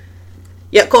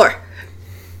 Yeah, Corey.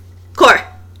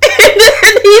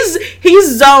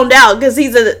 he's zoned out because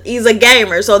he's a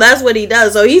gamer, so that's what he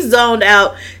does. So he's zoned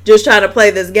out just trying to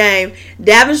play this game.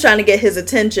 Davin's trying to get his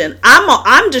attention.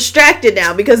 I'm distracted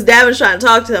now because Davin's trying to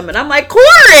talk to him, and I'm like,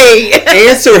 Corey,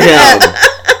 answer him.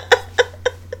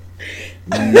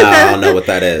 No, I don't know what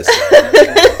that is.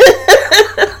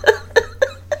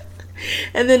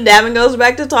 And then Davin goes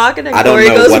back to talking, and I don't Corey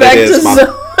know goes what back it is.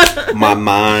 to My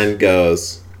mind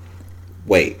goes,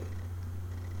 wait.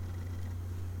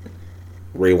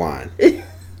 Rewind.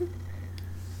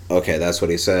 Okay, that's what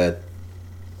he said.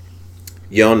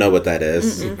 You don't know what that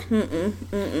is.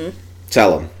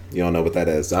 Tell him you don't know what that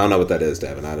is. I don't know what that is,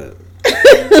 Devin. I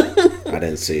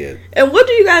didn't see it. And what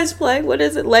do you guys play? What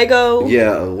is it? Lego?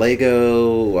 Yeah,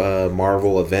 Lego,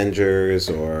 Marvel Avengers,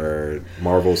 or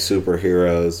Marvel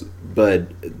Superheroes. But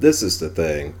this is the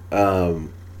thing.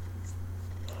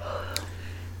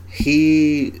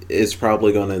 He is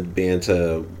probably going to be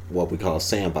into what we call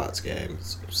sandbox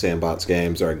games. Sandbox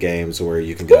games are games where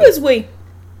you can go... Who is we?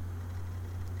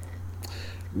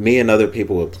 Me and other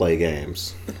people would play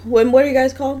games. What are you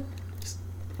guys called?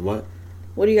 What?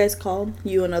 What are you guys called?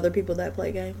 You and other people that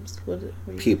play games? What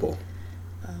people.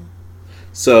 Oh.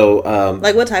 So...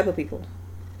 like what type of people?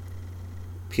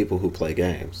 People who play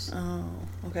games. Oh,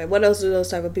 okay. What else do those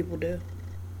type of people do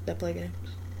that play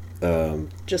games?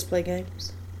 Just play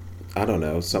games? I don't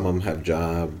know. Some of them have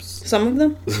jobs. Some of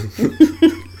them?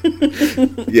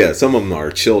 Yeah, some of them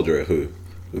are children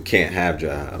who can't have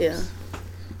jobs. Yeah.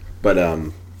 But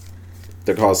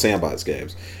they're called sandbox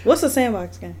games. What's a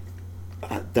sandbox game?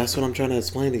 That's what I'm trying to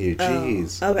explain to you.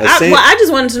 Jeez. Okay. I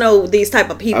just wanted to know these type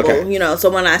of people, okay. So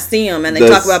when I see them and they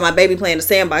talk about my baby playing a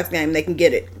sandbox game, they can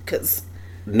get it.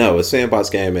 No, a sandbox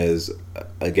game is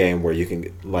a game where you can,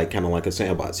 kind of like a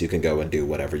sandbox, you can go and do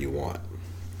whatever you want.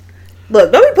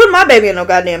 Look, don't be putting my baby in no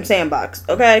goddamn sandbox,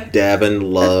 okay?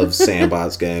 Davin loves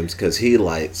sandbox games because he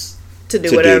likes to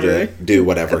do whatever. Do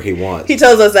whatever he wants. He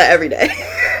tells us that every day.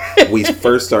 We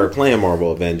first started playing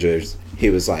Marvel Avengers. He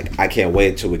was like, I can't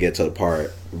wait till we get to the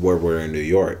part where we're in New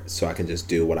York so I can just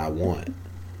do what I want.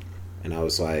 And I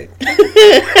was like...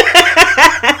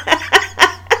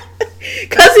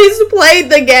 Because he's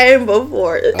played the game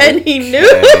before. And he knew.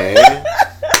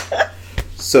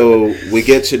 So we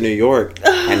get to New York,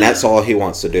 and that's all he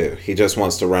wants to do. He just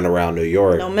wants to run around New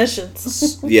York. No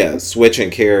missions. Yeah, switching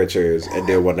characters and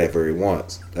do whatever he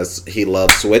wants. He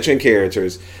loves switching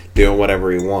characters, doing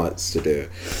whatever he wants to do.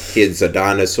 He's a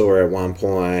dinosaur at one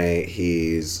point.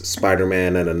 He's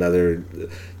Spider-Man at another.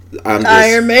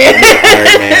 Iron Man.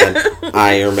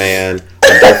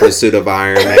 A different suit of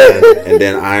Iron Man, and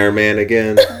then Iron Man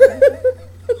again.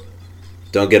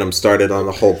 Don't get him started on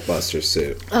the Hulkbuster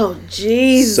suit. Oh,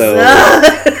 Jesus.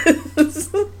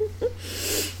 So,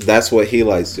 that's what he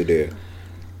likes to do.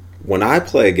 When I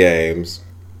play games,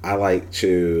 I like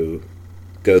to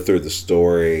go through the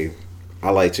story. I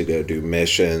like to go do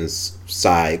missions,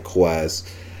 side quests.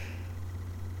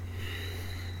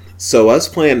 So us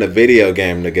playing the video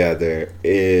game together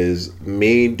is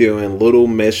me doing little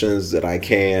missions that I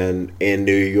can in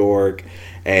New York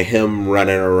and him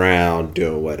running around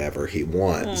doing whatever he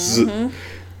wants. Mm-hmm.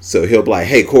 So he'll be like,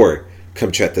 hey, Corey,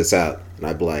 come check this out. And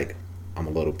I'd be like, I'm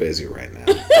a little busy right now.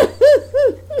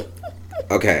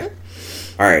 Okay.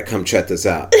 All right, come check this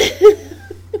out.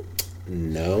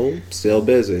 No, still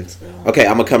busy. Okay,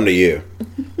 I'm going to come to you.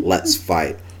 Let's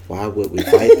fight. Why would we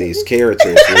fight these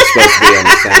characters? We're supposed to be on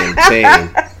the same team.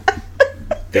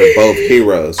 They're both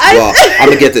heroes. Well, I'm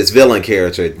going to get this villain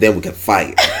character, then we can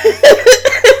fight.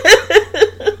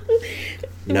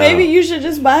 No. Maybe you should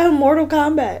just buy him Mortal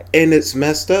Kombat. And it's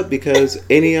messed up because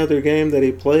any other game that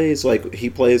he plays, like he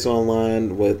plays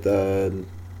online with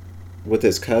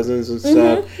his cousins and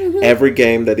stuff, every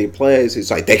game that he plays,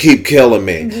 he's like, they keep killing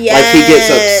me. Yes. Like he gets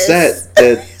upset.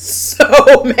 That,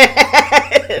 so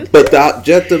mad. But the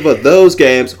objective of those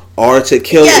games are to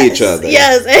kill each other.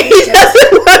 Yes, and he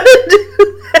doesn't want to do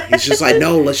that. He's just like,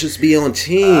 no, let's just be on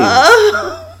team.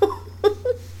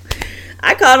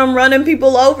 I caught him running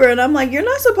people over, and I'm like, you're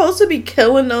not supposed to be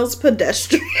killing those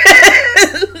pedestrians.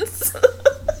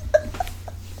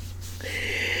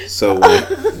 So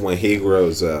when he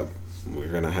grows up, we're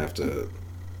going to have to,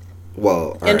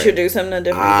 introduce him to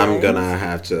different I'm games. going to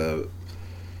have to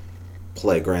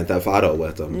play Grand Theft Auto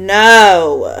with him.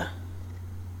 No.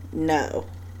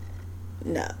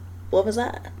 What was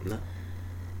that?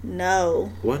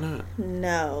 No. Why not?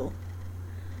 No.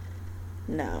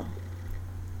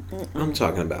 I'm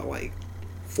talking about like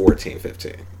 14,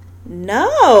 15.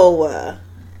 No.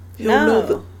 No.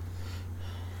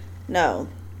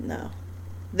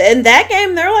 In that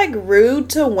game, they're like rude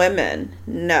to women.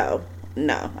 No,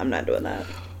 I'm not doing that.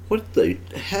 What the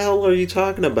hell are you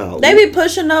talking about? They be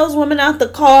pushing those women out the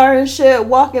car and shit,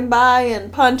 walking by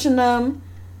and punching them.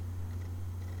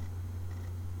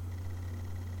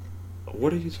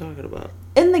 What are you talking about?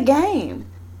 In the game.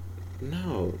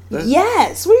 No.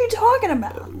 Yes. What are you talking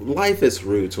about? Life is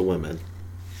rude to women.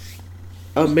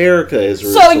 America is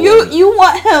rude so to women. you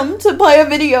want him to play a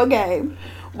video game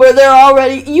where they're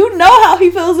already... You know how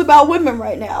he feels about women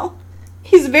right now.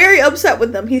 He's very upset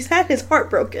with them. He's had his heart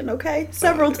broken, okay?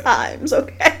 Several times,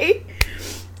 okay?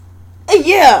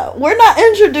 Yeah, we're not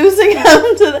introducing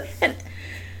him to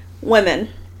women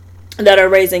that are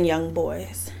raising young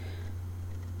boys.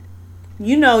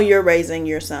 You know you're raising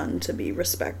your son to be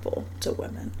respectful to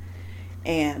women.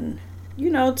 And,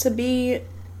 to be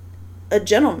a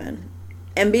gentleman.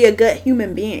 And be a good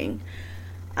human being.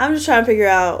 I'm just trying to figure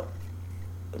out,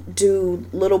 do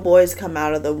little boys come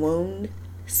out of the womb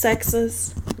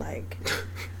sexist? Like,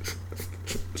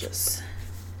 just...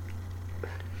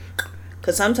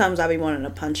 Because sometimes I be wanting to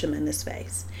punch him in his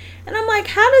face. And I'm like,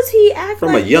 how does he act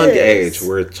From like a young this? age,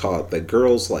 we're taught that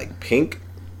girls like pink.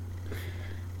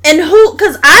 And who?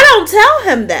 Because I don't tell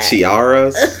him that.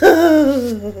 Tiaras.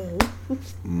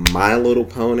 My Little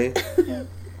Pony.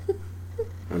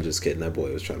 I'm just kidding. That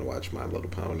boy was trying to watch My Little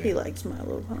Pony. He likes My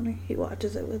Little Pony. He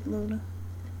watches it with Luna.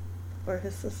 Or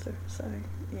his sister. Sorry.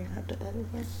 You have to edit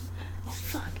that. Oh,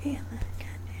 fuck. Goddamn.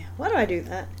 Why do I do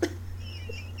that?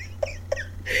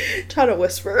 Try to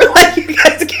whisper like you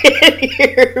guys can't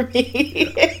hear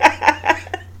me. I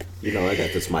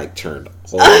got this mic turned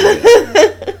all the way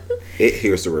up. It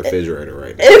hears the refrigerator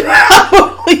right now. It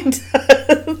probably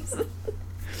does.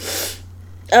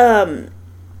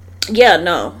 Yeah,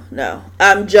 no.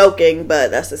 I'm joking, but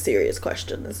that's a serious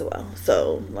question as well.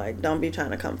 So, don't be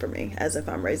trying to come for me as if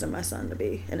I'm raising my son to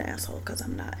be an asshole, because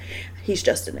I'm not. He's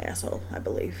just an asshole, I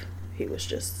believe. He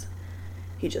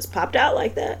just popped out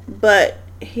like that. But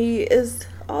he is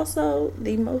also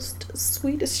the most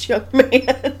sweetest young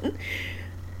man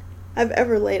I've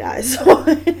ever laid eyes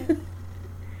on.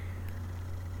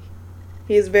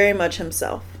 He is very much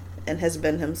himself and has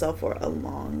been himself for a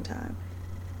long time.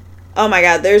 Oh my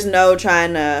God, there's no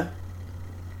trying to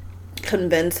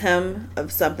convince him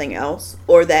of something else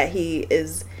or that he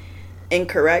is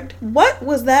incorrect. What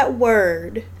was that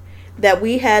word that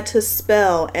we had to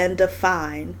spell and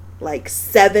define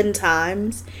 7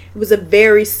 times? It was a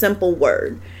very simple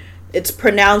word. It's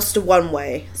pronounced one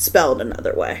way, spelled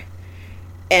another way.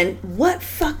 And what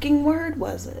fucking word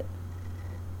was it?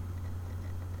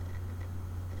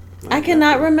 I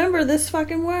cannot remember this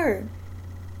fucking word.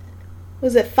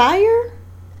 Was it fire?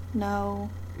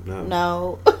 No. I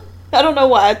don't know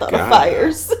why I thought of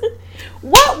fires.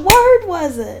 What word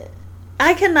was it?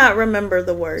 I cannot remember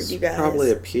the word, you guys.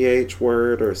 Probably a PH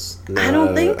word or... No, I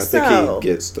don't think so. I think he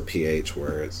gets the PH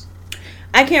words.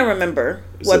 I can't remember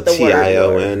what the word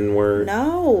T-I-O-N word.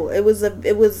 No, it was...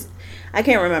 I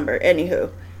can't remember. Anywho.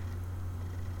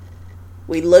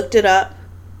 We looked it up.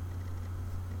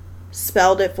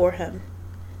 Spelled it for him.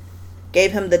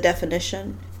 Gave him the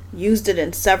definition. Used it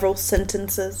in several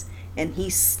sentences. And he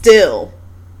still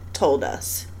told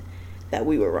us that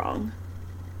we were wrong.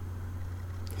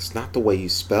 It's not the way you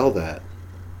spell that.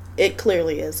 It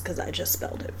clearly is, because I just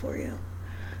spelled it for you.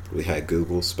 We had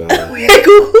Google spell it. We had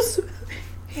Google spell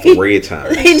it. 3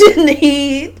 times.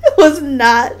 He was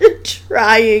not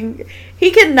trying.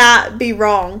 He cannot be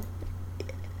wrong.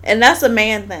 And that's a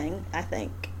man thing, I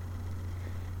think.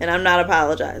 And I'm not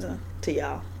apologizing to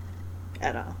y'all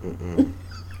at all.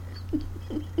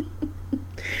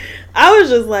 I was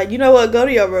just like, you know what? Go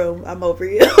to your room. I'm over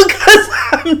you. Because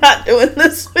I'm not doing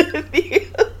this with you.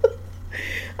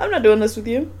 I'm not doing this with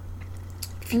you.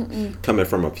 Coming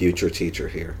from a future teacher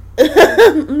here.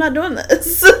 I'm not doing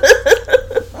this.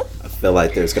 I feel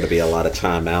like there's going to be a lot of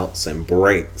timeouts and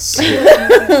breaks.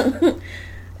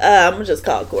 I'm gonna just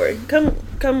call Corey. Come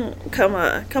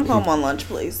home on lunch,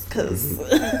 please, because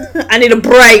I need a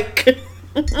break.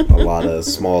 A lot of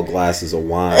small glasses of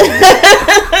wine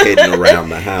hidden around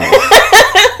the house.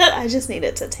 I just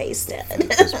needed to taste it.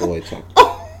 This boy talk.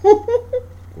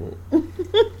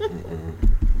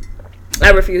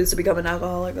 I refuse to become an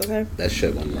alcoholic. Okay. That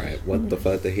shit wasn't right. What the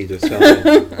fuck did he just tell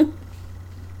me?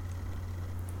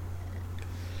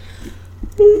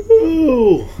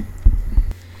 Ooh.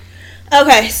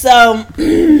 Okay, so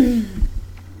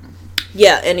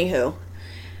yeah, anywho.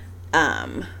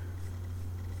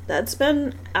 That's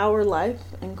been our life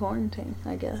in quarantine,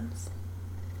 I guess.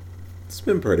 It's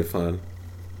been pretty fun.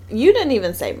 You didn't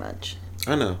even say much.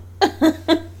 I know.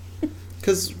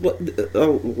 Because a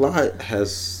lot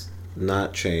has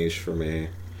not changed for me.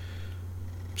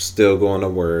 Still going to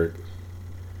work.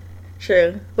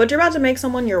 True. But you're about to make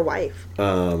someone your wife.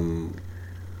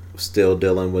 Still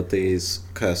dealing with these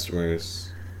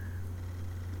customers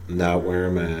not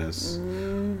wearing masks.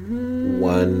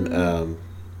 Mm-hmm.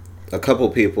 A couple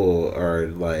people are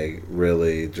like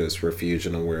really just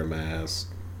refusing to wear masks.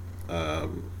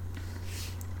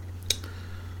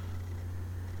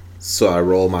 So I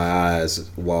roll my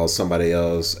eyes while somebody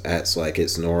else acts like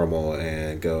it's normal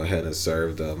and go ahead and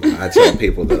serve them. I tell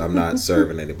people that I'm not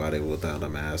serving anybody without a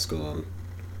mask on.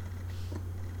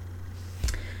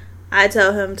 I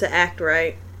tell him to act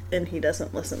right, and he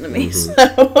doesn't listen to me. So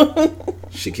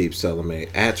She keeps telling me,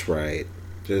 act right.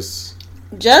 Just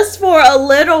for a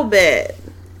little bit.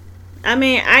 I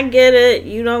mean, I get it.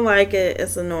 You don't like it.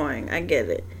 It's annoying. I get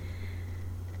it.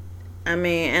 I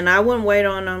mean, and I wouldn't wait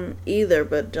on him either,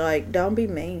 but, like, don't be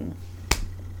mean.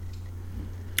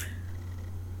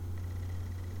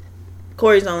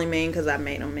 Corey's only mean because I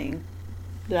made him mean.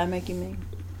 Did I make you mean?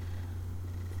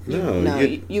 No,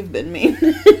 you've been mean.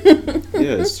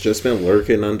 Yeah, it's just been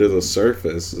lurking under the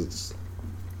surface.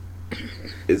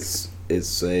 It's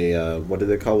a what do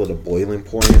they call it? A boiling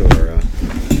point, or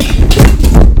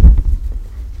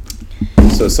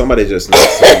so somebody just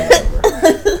knocks something over.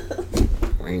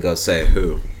 We ain't gonna say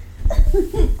who.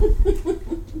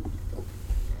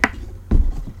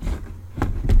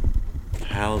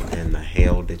 How in the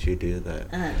hell did you do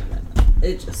that? I don't know.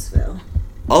 It just fell.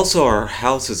 Also, our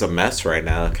house is a mess right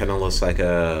now. It kind of looks like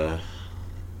a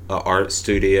art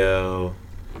studio.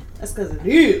 That's because it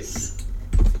is.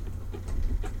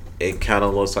 It kind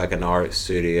of looks like an art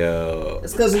studio.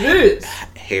 That's because it is.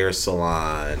 Hair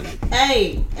salon.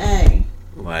 Hey.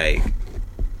 Like.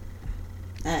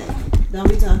 Hey. Don't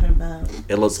be talking about.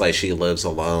 It looks like she lives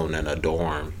alone in a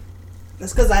dorm.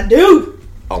 That's because I do.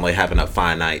 Only having a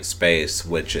finite space,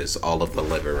 which is all of the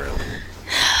living room.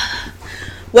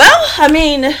 Well, I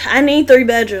mean, I need 3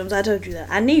 bedrooms. I told you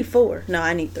that. I need 4. No,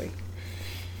 I need 3.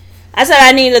 I said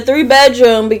I need a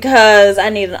 3-bedroom because I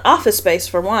need an office space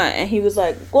for one. And he was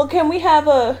like, well, can we have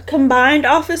a combined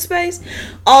office space?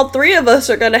 All 3 of us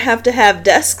are going to have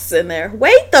desks in there.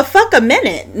 Wait the fuck a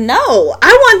minute. No,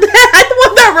 I want that. I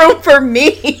want that room for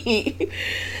me.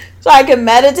 So I can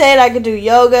meditate. I could do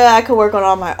yoga. I could work on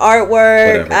all my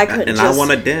artwork. Whatever. I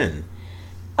want a den.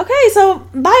 Okay, so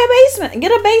buy a basement.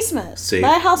 Get a basement. See?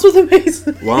 Buy a house with a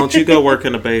basement. Why don't you go work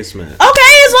in a basement?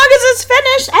 Okay, as long as it's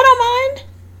finished. I don't mind.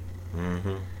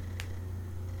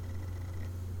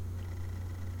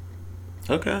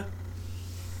 Okay.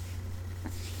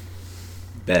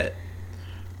 Bet.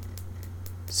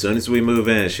 As soon as we move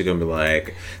in, she's going to be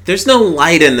like, there's no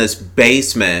light in this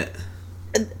basement.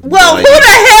 Well, who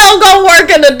the hell gonna work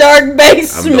in a dark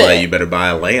basement? I'm like, you better buy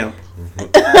a lamp.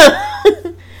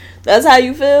 That's how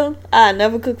you feel? I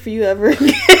never cook for you ever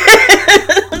again.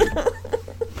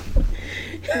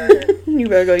 You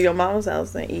better go to your mama's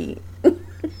house and eat. You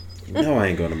know I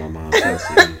ain't going to my mom's house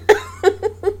to eat.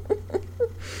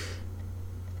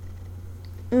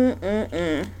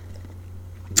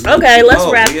 Okay, let's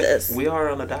wrap this. We are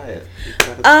on a diet.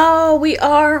 Oh, we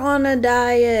are on a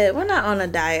diet. We're not on a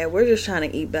diet. We're just trying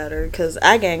to eat better because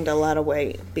I gained a lot of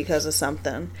weight because of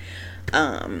something.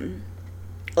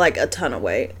 Like a ton of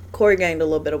weight. Corey gained a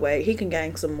little bit of weight. He can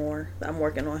gain some more. I'm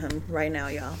working on him right now,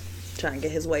 y'all. Trying to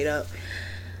get his weight up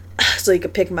so he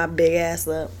could pick my big ass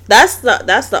up. That's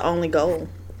the only goal,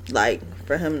 like,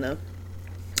 for him to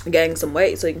gain some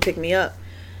weight so he can pick me up.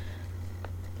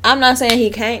 I'm not saying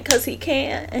he can't, because he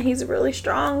can, and he's really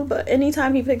strong, but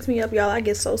anytime he picks me up, y'all, I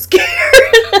get so scared.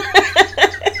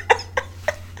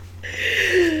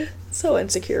 So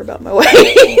insecure about my weight.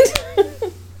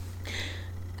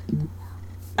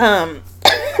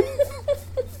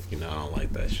 You know, I don't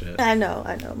like that shit. I know,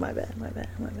 my bad.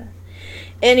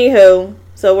 Anywho,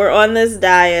 so we're on this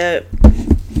diet,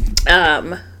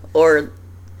 or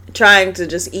trying to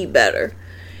just eat better.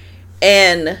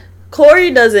 And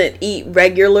Corey doesn't eat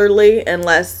regularly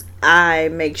unless I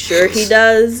make sure he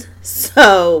does.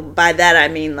 So by that I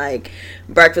mean like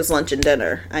breakfast, lunch, and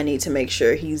dinner. I need to make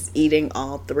sure he's eating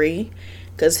all 3.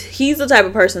 Because he's the type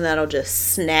of person that'll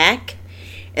just snack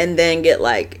and then get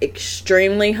like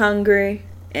extremely hungry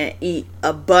and eat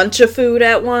a bunch of food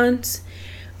at once.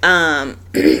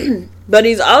 But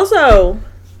he's also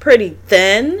pretty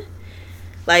thin.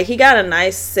 Like, he got a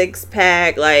nice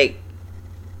 6-pack. Like,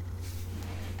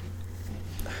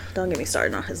 don't get me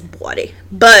started on his body.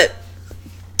 But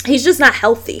he's just not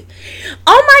healthy.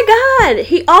 Oh my God.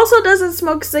 He also doesn't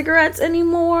smoke cigarettes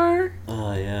anymore.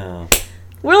 Oh, yeah.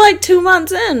 We're like 2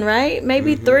 months in, right?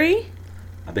 Maybe 3?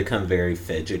 I've become very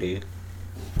fidgety.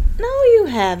 No, you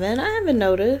haven't. I haven't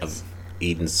noticed. I've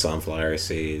eaten sunflower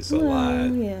seeds a lot.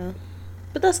 Yeah.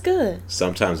 But that's good.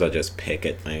 Sometimes I just pick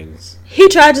at things. He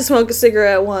tried to smoke a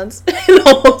cigarette once and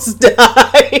almost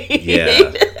died.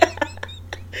 Yeah.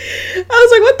 I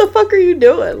was like, what the fuck are you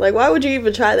doing? Like, why would you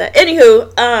even try that?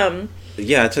 Anywho,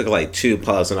 yeah, I took like 2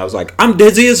 puffs and I was like, I'm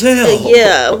dizzy as hell.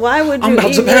 Yeah, why would you I'm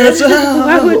about to pass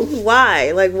out.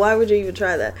 Why? Like, why would you even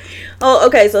try that? Oh,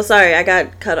 okay, so sorry, I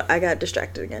got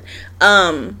distracted again.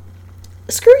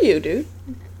 Screw you, dude.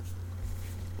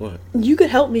 What? You could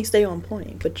help me stay on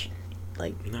point, but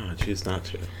no, I choose not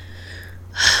to.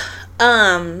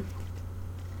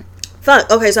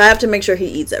 Fuck. Okay, so I have to make sure he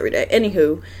eats every day.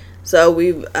 Anywho, so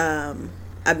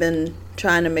I've been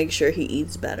trying to make sure he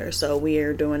eats better. So we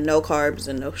are doing no carbs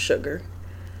and no sugar.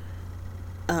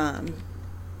 And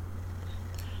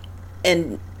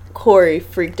Corey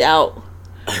freaked out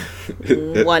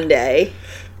one day.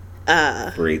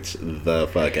 Freaked the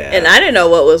fuck out. And I didn't know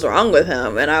what was wrong with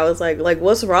him. And I was like,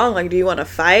 what's wrong? Like, do you want to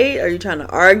fight? Are you trying to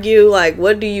argue? Like,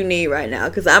 what do you need right now?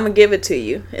 Because I'm going to give it to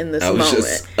you in this moment. I was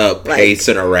just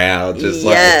pacing around, just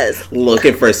yes.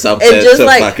 Looking for something and just to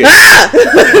fucking...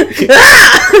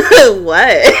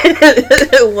 What?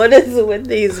 What is with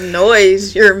these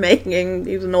noises you're making?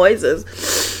 These noises.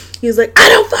 He was like, I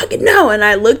don't fucking know. And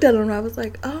I looked at him and I was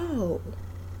like, oh.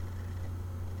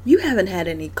 You haven't had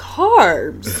any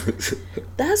carbs.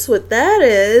 That's what that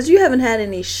is. You haven't had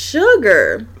any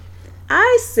sugar.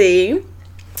 I see.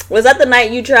 Was that the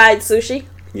night you tried sushi?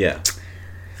 Yeah.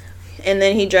 And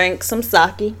then he drank some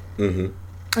sake. Mm-hmm.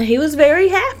 And he was very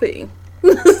happy.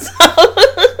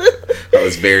 I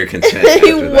was very content.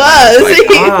 He was.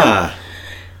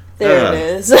 There it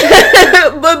is.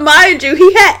 But mind you,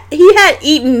 he had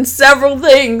eaten several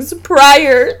things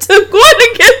prior to going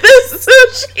to get this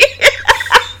sushi.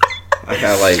 I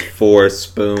had like 4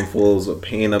 spoonfuls of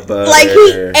peanut butter. Like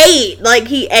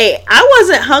he ate. I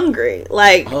wasn't hungry.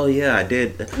 Like, oh yeah, I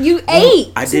did. You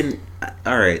ate. I didn't.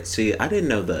 All right. See, I didn't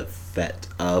know the effect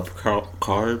of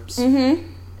carbs. Mm-hmm.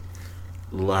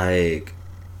 Like,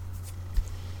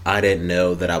 I didn't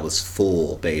know that I was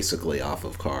full basically off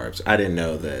of carbs. I didn't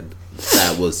know that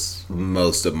was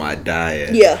most of my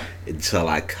diet. Yeah. Until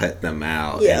I cut them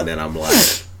out, yeah. And then I'm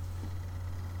like,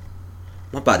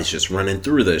 my body's just running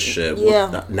through this shit.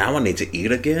 Yeah. Now I need to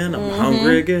eat again? I'm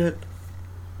hungry again?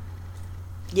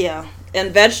 Yeah.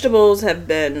 And vegetables have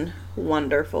been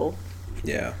wonderful.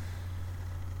 Yeah.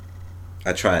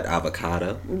 I tried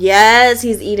avocado. Yes,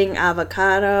 he's eating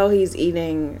avocado. He's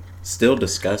eating... Still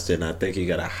disgusting. I think you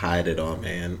gotta hide it on,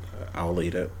 man. I'll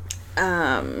eat it.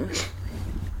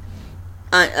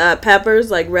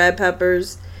 Peppers, like red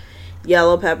peppers,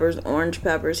 yellow peppers, orange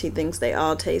peppers, he thinks they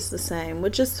all taste the same,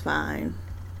 which is fine.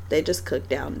 They just cook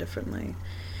down differently.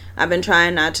 I've been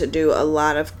trying not to do a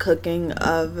lot of cooking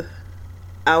of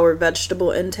our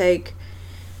vegetable intake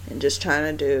and just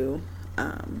trying to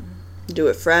do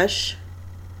it fresh.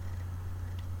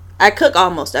 I cook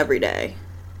almost every day.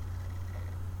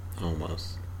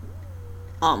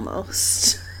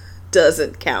 Almost.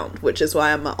 Doesn't count, which is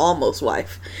why I'm an almost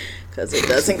wife. Because it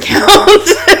doesn't count.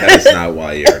 That's not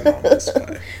why you're an almost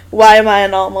wife. Why am I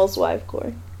an almost wife,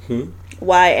 Corey?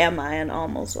 Why am I an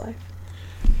almost wife?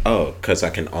 Oh, because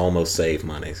I can almost save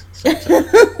money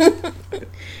sometimes.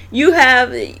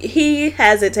 He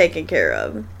has it taken care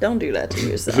of. Don't do that to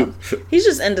yourself. He's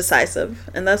just indecisive.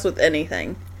 And that's with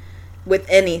anything. With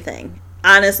anything.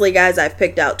 Honestly, guys, I've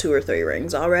picked out 2 or 3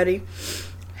 rings already.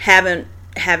 Haven't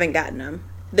gotten them.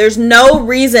 There's no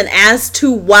reason as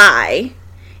to why.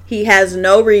 He has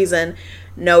no reason,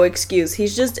 no excuse.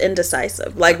 He's just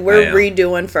indecisive. Like, we're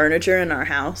redoing furniture in our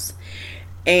house.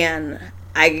 And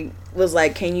I was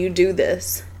like, can you do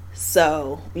this?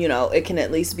 So, it can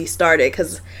at least be started.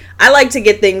 Because I like to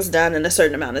get things done in a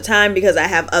certain amount of time because I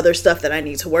have other stuff that I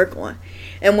need to work on.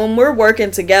 And when we're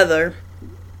working together,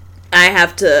 I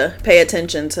have to pay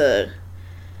attention to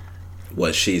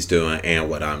what she's doing and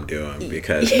what I'm doing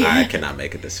because I cannot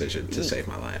make a decision to save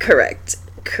my life. Correct.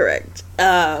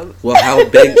 Well, how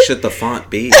big should the font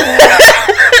be?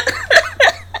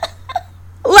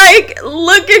 Like,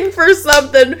 looking for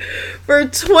something for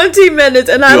 20 minutes,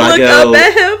 and I look up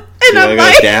at him, and I'm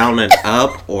like... go down and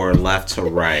up or left to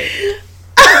right?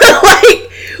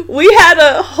 Like, we had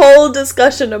a whole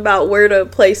discussion about where to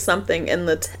place something on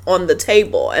the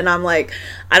table, and I'm like,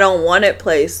 I don't want it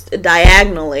placed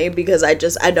diagonally because I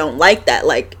don't like that,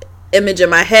 like, image in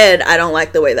my head. I don't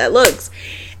like the way that looks.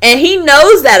 And he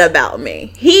knows that about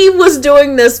me. He was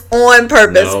doing this on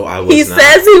purpose. No, I was he not.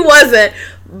 says he wasn't,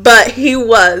 but he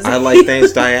was. I like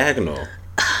things diagonal.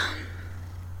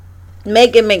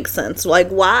 Make it make sense. Like,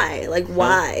 why? Like,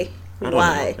 why? don't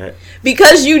Why? know.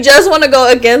 Because you just want to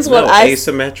go against what I...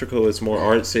 Asymmetrical is more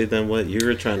artsy than what you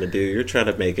were trying to do. You're trying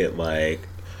to make it like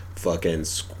fucking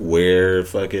square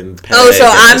fucking peg. Oh, so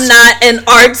I'm not an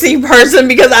artsy person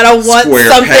because I don't want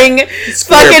something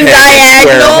fucking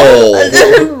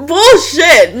diagonal.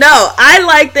 Bullshit. No, I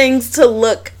like things to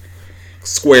look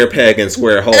square peg and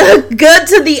square hole. Good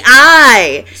to the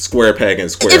eye. Square peg and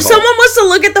square If hole. someone wants to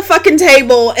look at the fucking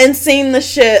table and seen the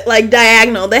shit like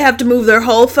diagonal, they have to move their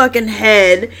whole fucking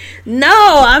head.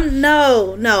 No,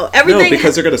 everything. No,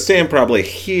 because they're gonna stand probably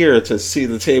here to see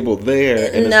the table there,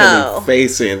 and it's gonna be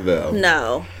facing them.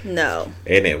 No.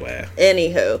 Anyway.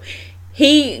 Anywho,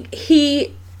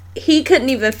 he couldn't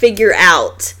even figure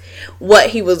out what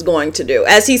he was going to do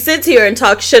as he sits here and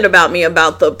talks shit about me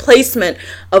about the placement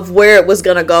of where it was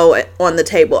going to go on the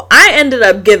table. I ended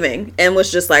up giving and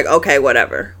was just like, okay,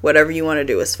 whatever you want to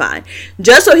do is fine,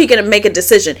 just so he can make a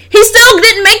decision. He still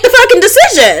didn't make the fucking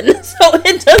decision, so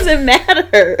it doesn't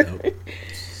matter. Nope.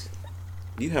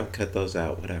 You haven't cut those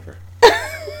out, whatever.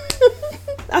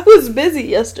 I was busy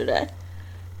yesterday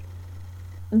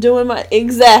doing my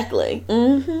exactly.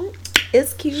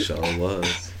 It's cute. Sure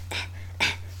was.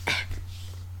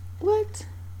 What?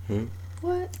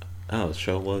 What? Oh,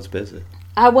 show was busy.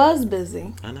 I was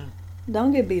busy. I know.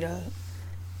 Don't get beat up.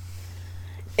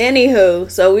 Anywho,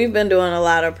 so we've been doing a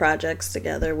lot of projects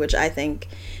together, which I think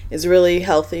is really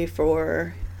healthy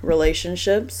for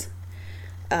relationships.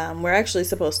 We're actually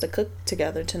supposed to cook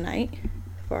together tonight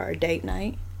for our date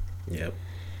night. Yep.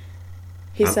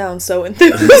 He sounds so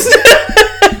enthused.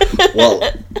 Well,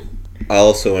 I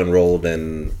also enrolled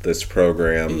in this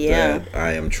program Yeah. that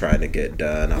I am trying to get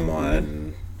done. I'm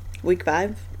on Week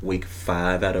 5? week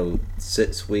 5 out of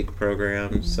 6-week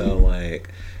program. So, like,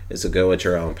 it's a go at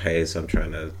your own pace. I'm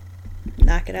trying to,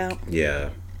 Knock it out.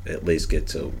 yeah, at least get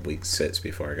to week 6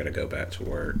 before I got to go back to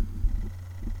work.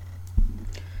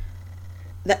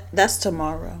 That's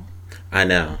tomorrow. I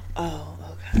know. Oh,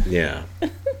 okay. Yeah.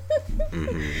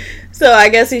 So I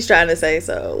guess he's trying to say,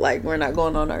 so like we're not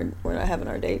having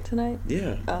our date tonight.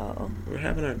 Yeah. Oh, We're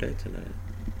having our date tonight.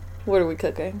 what are we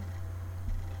cooking?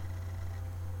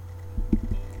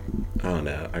 I don't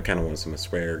know. I kind of want some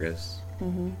asparagus.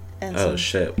 And Oh,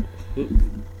 shit.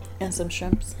 and some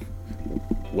shrimps.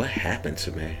 What happened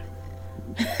to me?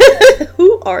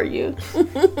 Who are you?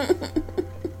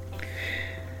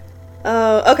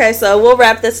 Oh, okay, so we'll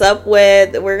wrap this up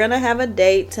with, we're going to have a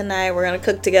date tonight. We're going to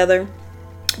cook together.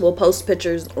 We'll post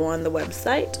pictures on the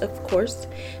website, of course.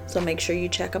 So make sure you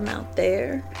check them out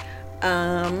there.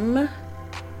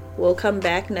 We'll come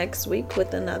back next week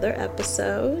with another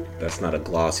episode. That's not a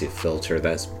glossy filter.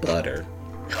 That's butter.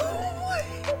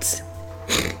 What?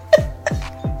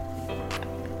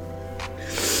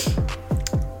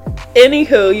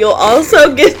 Anywho, you'll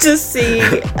also get to see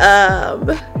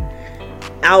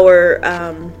our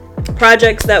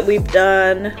projects that we've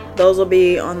done. Those will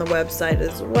be on the website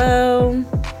as well,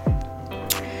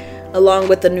 along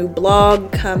with the new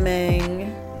blog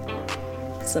coming,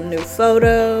 some new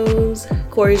photos.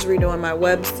 Corey's redoing my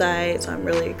website, so I'm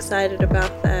really excited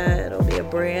about that. It'll be a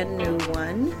brand new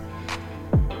one.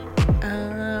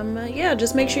 Yeah,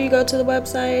 just make sure you go to the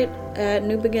website at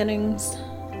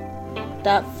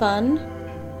newbeginnings.fun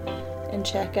and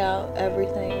check out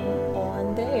everything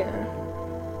on there.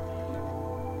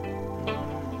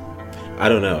 I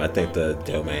don't know. I think the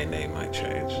domain name might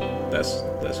change. That's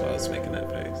why I was making that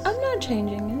face. I'm not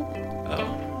changing it.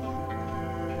 Oh.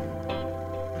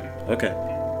 Okay.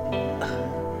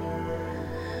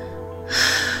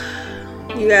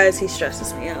 You guys, he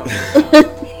stresses me out.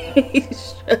 He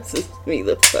stresses me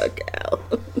the fuck out.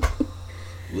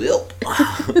 Well.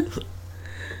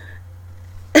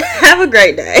 Have a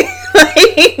great day.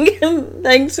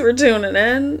 Thanks for tuning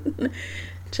in.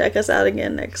 Check us out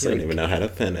again next You week. don't even know how to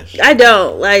finish. I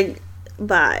don't.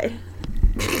 Bye.